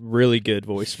 five really good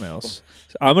voicemails.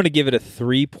 So I'm going to give it a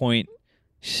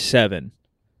 3.7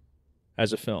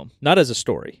 as a film, not as a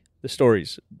story. The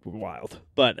story's wild,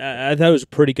 but I thought it was a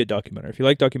pretty good documentary. If you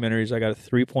like documentaries, I got a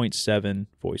 3.7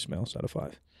 voicemails out of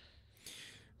 5.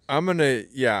 I'm gonna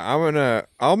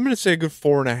say a good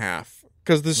 4.5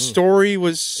 because the story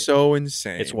was so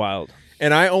insane. It's wild,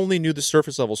 and I only knew the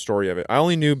surface level story of it. I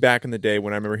only knew back in the day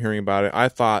when I remember hearing about it. I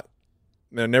thought,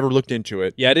 I never looked into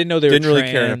it. Yeah, I didn't know they were really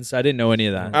trans. care. I didn't know any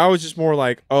of that. I was just more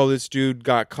like, oh, this dude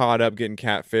got caught up getting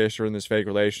catfish or in this fake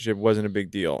relationship. It wasn't a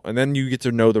big deal. And then you get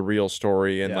to know the real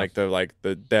story and like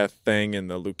the death thing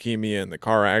and the leukemia and the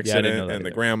car accident and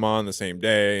the grandma on the same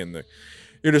day and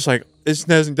you're just like, this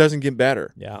doesn't get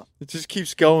better. Yeah, it just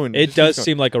keeps going. It does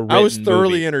seem like a written I was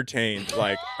thoroughly movie. Entertained.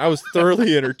 Like I was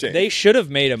thoroughly entertained. They should have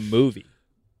made a movie.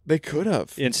 They could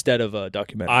have instead of a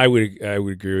documentary. I would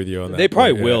agree with you on that. They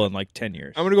probably will in like 10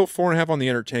 years. I'm gonna go 4.5 on the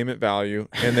entertainment value,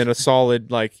 and then a solid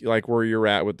like where you're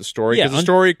at with the story. Yeah, because the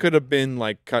story could have been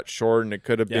like cut short, and it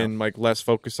could have been like less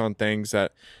focused on things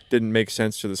that didn't make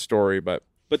sense to the story. But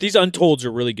But these Untolds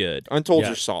are really good. Untolds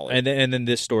are solid. And then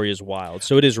this story is wild.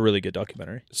 So it is a really good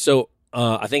documentary. So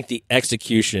I think the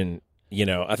execution,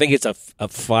 I think it's a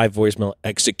 5 voicemail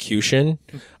execution.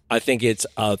 I think it's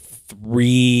a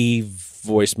 3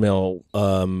 voicemail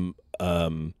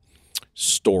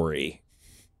story.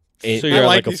 So I you're like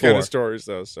like a these kind 4. of stories,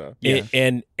 though. So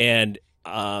And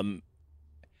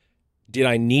did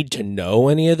I need to know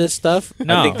any of this stuff?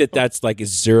 No. I think that's like a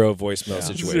 0 voicemail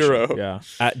situation. 0. Yeah.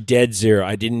 At dead 0.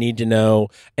 I didn't need to know.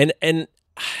 And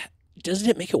doesn't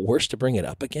it make it worse to bring it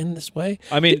up again this way?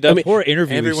 I mean, the poor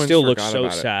interview everyone's still looks forgot so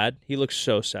about it. sad. He looks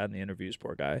so sad in the interviews,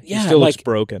 poor guy. Yeah, he still looks like-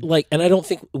 broken. And I don't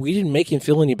think we didn't make him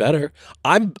feel any better.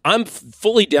 I'm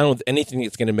fully down with anything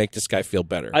that's going to make this guy feel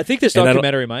better. I think this And I don't-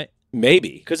 documentary might.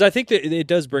 Maybe. Because I think that it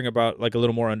does bring about like a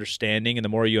little more understanding, and the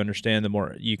more you understand, the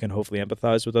more you can hopefully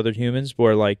empathize with other humans.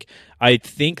 Where like I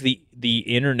think the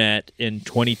internet in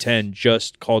 2010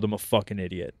 just called him a fucking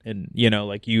idiot, and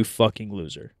like you fucking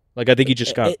loser. Like I think he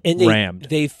just got And rammed.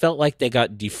 They felt like they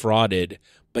got defrauded,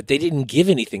 but they didn't give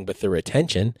anything but their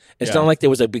attention. It's Yeah. not like there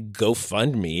was a big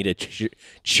GoFundMe to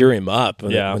cheer him up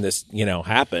when, Yeah. when this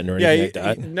happened or anything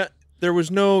like that. There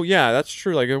was no. Yeah, that's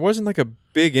true. Like it wasn't like a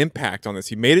big impact on this.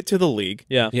 He made it to the league.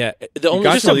 Yeah, Yeah, the He only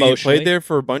got just to the league, he emotionally. played there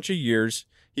for a bunch of years.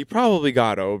 He probably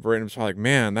got over it and was probably like,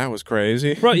 "Man, that was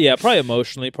crazy." probably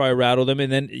emotionally, probably rattled him.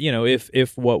 And then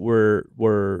if what we're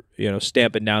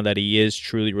stamping down that he is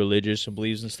truly religious and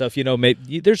believes in stuff,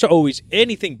 maybe there's always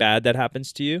anything bad that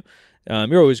happens to you.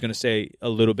 You're always going to say a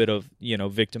little bit of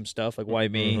victim stuff, like why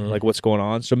me, like what's going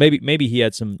on. So maybe he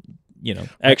had some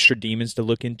extra demons to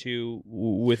look into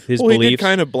with his Well, he beliefs. did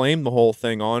kind of blame the whole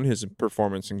thing on his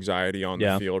performance anxiety on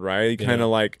the field, right? He kind of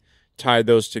like tied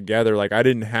those together. Like I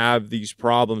didn't have these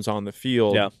problems on the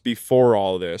field before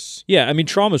all this. Yeah, I mean,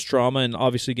 trauma's trauma, and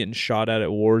obviously getting shot at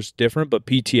war is different, but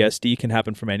PTSD can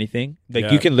happen from anything.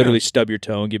 Like, you can literally stub your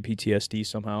toe and get PTSD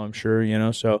somehow, I'm sure,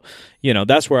 So,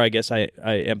 that's where I guess I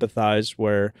empathize,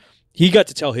 where he got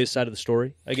to tell his side of the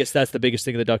story. I guess that's the biggest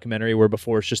thing of the documentary, where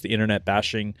before it's just the internet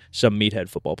bashing some meathead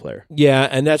football player. Yeah,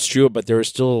 and that's true, but there was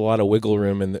still a lot of wiggle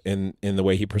room in the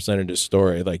way he presented his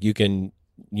story. Like you can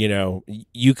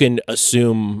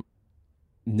assume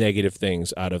negative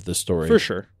things out of the story For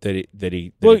sure. that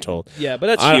he Well, told. Yeah, but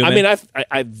that's I human. mean,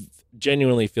 I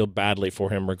genuinely feel badly for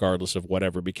him, regardless of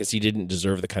whatever, because he didn't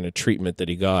deserve the kind of treatment that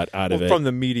he got out of it. From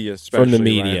the media, especially. From the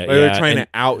media, right? Like, they're yeah, trying and-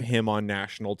 to out him on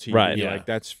national TV. Right. Yeah. Like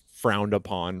that's frowned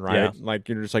upon, right? Yeah. Like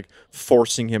you're just like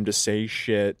forcing him to say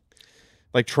shit,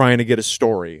 like trying to get a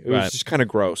story. It was Right. just kind of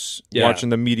gross Yeah. watching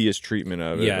the media's treatment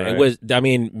of it. Yeah, right? it was. I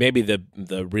mean, maybe the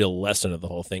real lesson of the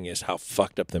whole thing is how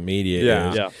fucked up the media Yeah.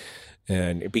 is, Yeah.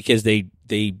 and because it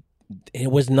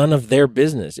was none of their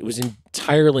business. It was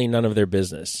entirely none of their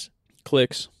business.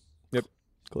 Clicks. Yep.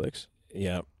 Clicks.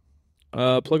 Yeah.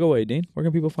 Plug away, Dean. Where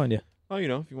can people find you? Oh,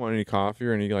 if you want any coffee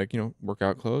or any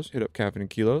workout clothes, hit up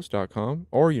caffeineandkilos.com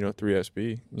or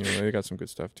 3SB. They got some good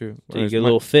stuff too. So you get a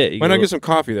little fit. You Why get a not little- get some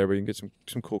coffee there, but you can get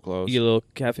some cool clothes. You get a little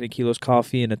Caffeine and Kilos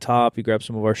coffee and a top. You grab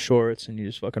some of our shorts, and you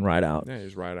just fucking ride out. Yeah,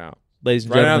 just ride out. Ladies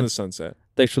and Right out in gentlemen, the sunset.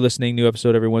 thanks for listening. New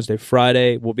episode every Wednesday,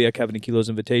 Friday. We'll be at Caffeine and Kilos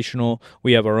Invitational.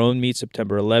 We have our own meet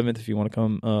September 11th. If you want to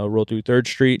come roll through 3rd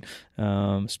Street,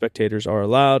 spectators are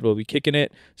allowed. We'll be kicking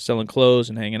it, selling clothes,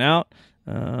 and hanging out.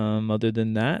 Other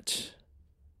than that,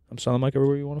 I'm selling Mike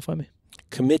everywhere you want to find me.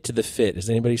 Commit to the fit. Has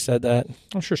anybody said that?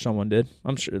 I'm sure someone did.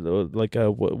 I'm sure, like,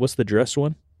 what's the dress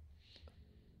one?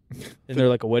 Isn't there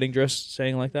like a wedding dress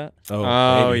saying like that?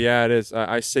 Oh, maybe. yeah, it is.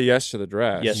 I say yes to the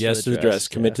dress. Yes to the dress.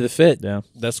 Commit to the fit. Yeah.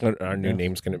 That's what our new Yeah.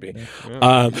 name's going to be.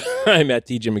 Yeah. I'm at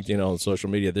DJ McDaniel on social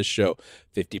media. This show,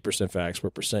 50% facts, where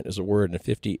percent is a word and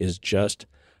 50 is just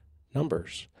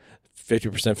numbers.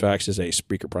 50% Facts is a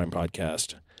Spreaker Prime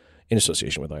podcast in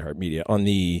association with iHeartMedia on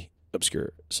the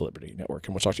Obscure Celebrity Network.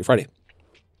 And we'll talk to you Friday.